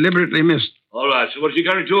 Mike deliberately missed. All right, so what's he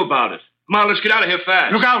going to do about it? Come on, let's get out of here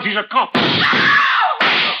fast. Look out, he's a cop.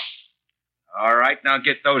 All right, now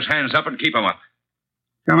get those hands up and keep them up.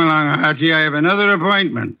 Come along, Archie. I have another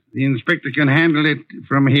appointment. The inspector can handle it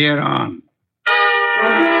from here on.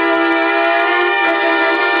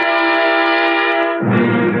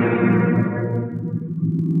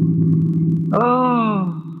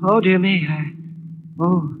 Oh, dear me.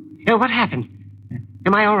 What happened?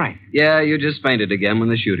 Am I all right? Yeah, you just fainted again when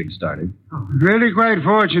the shooting started. Really quite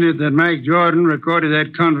fortunate that Mike Jordan recorded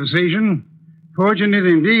that conversation. Fortunate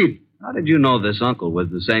indeed. How did you know this uncle was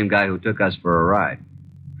the same guy who took us for a ride?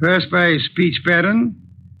 First, by his speech pattern,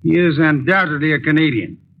 he is undoubtedly a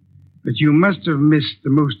Canadian. But you must have missed the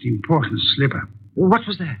most important slip-up. What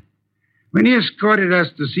was that? When he escorted us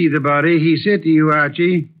to see the body, he said to you,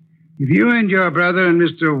 Archie, if you and your brother and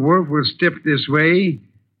Mr. Wolf will step this way...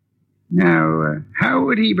 Now, how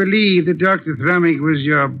would he believe that Dr. Thrummig was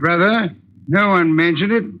your brother? No one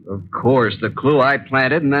mentioned it. Of course, the clue I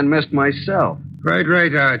planted and then missed myself. Quite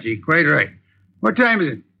right, Archie, quite right. What time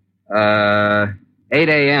is it? 8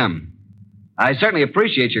 a.m. I certainly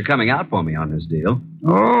appreciate your coming out for me on this deal.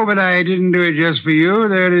 Oh, but I didn't do it just for you.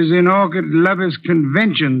 There is an Orchid Lovers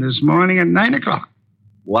Convention this morning at 9 o'clock.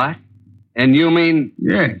 What? And you mean...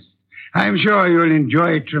 Yes. I'm sure you'll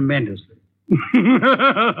enjoy it tremendously.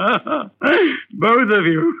 Both of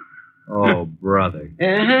you. Oh, brother.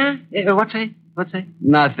 What's that?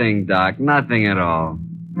 Nothing, Doc. Nothing at all.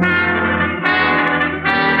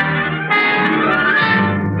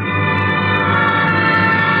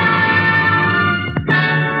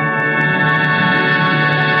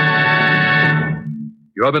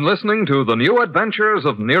 You have been listening to The New Adventures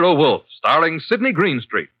of Nero Wolfe, starring Sidney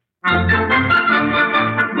Greenstreet.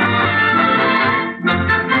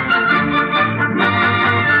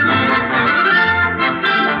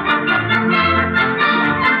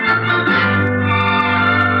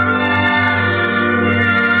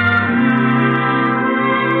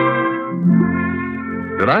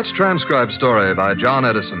 Tonight's transcribed story by John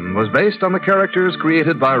Edison was based on the characters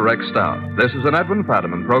created by Rex Stout. This is an Edwin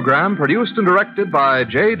Fadiman program produced and directed by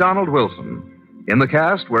J. Donald Wilson. In the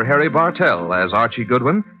cast were Harry Bartell as Archie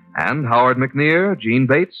Goodwin and Howard McNear, Gene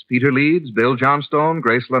Bates, Peter Leeds, Bill Johnstone,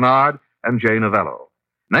 Grace Leonard, and Jay Novello.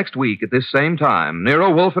 Next week at this same time,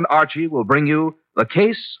 Nero Wolfe and Archie will bring you The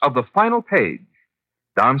Case of the Final Page.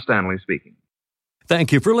 Don Stanley speaking.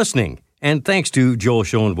 Thank you for listening. And thanks to Joel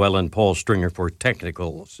Schoenwell and Paul Stringer for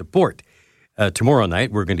technical support. Tomorrow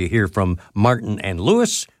night, we're going to hear from Martin and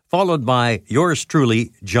Lewis, followed by yours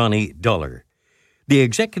truly, Johnny Duller. The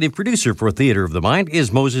executive producer for Theater of the Mind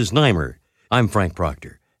is Moses Neimer. I'm Frank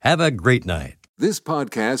Proctor. Have a great night. This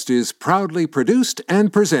podcast is proudly produced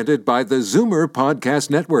and presented by the Zoomer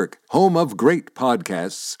Podcast Network, home of great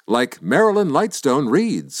podcasts like Marilyn Lightstone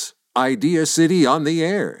Reads, Idea City on the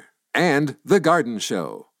Air, and The Garden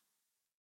Show.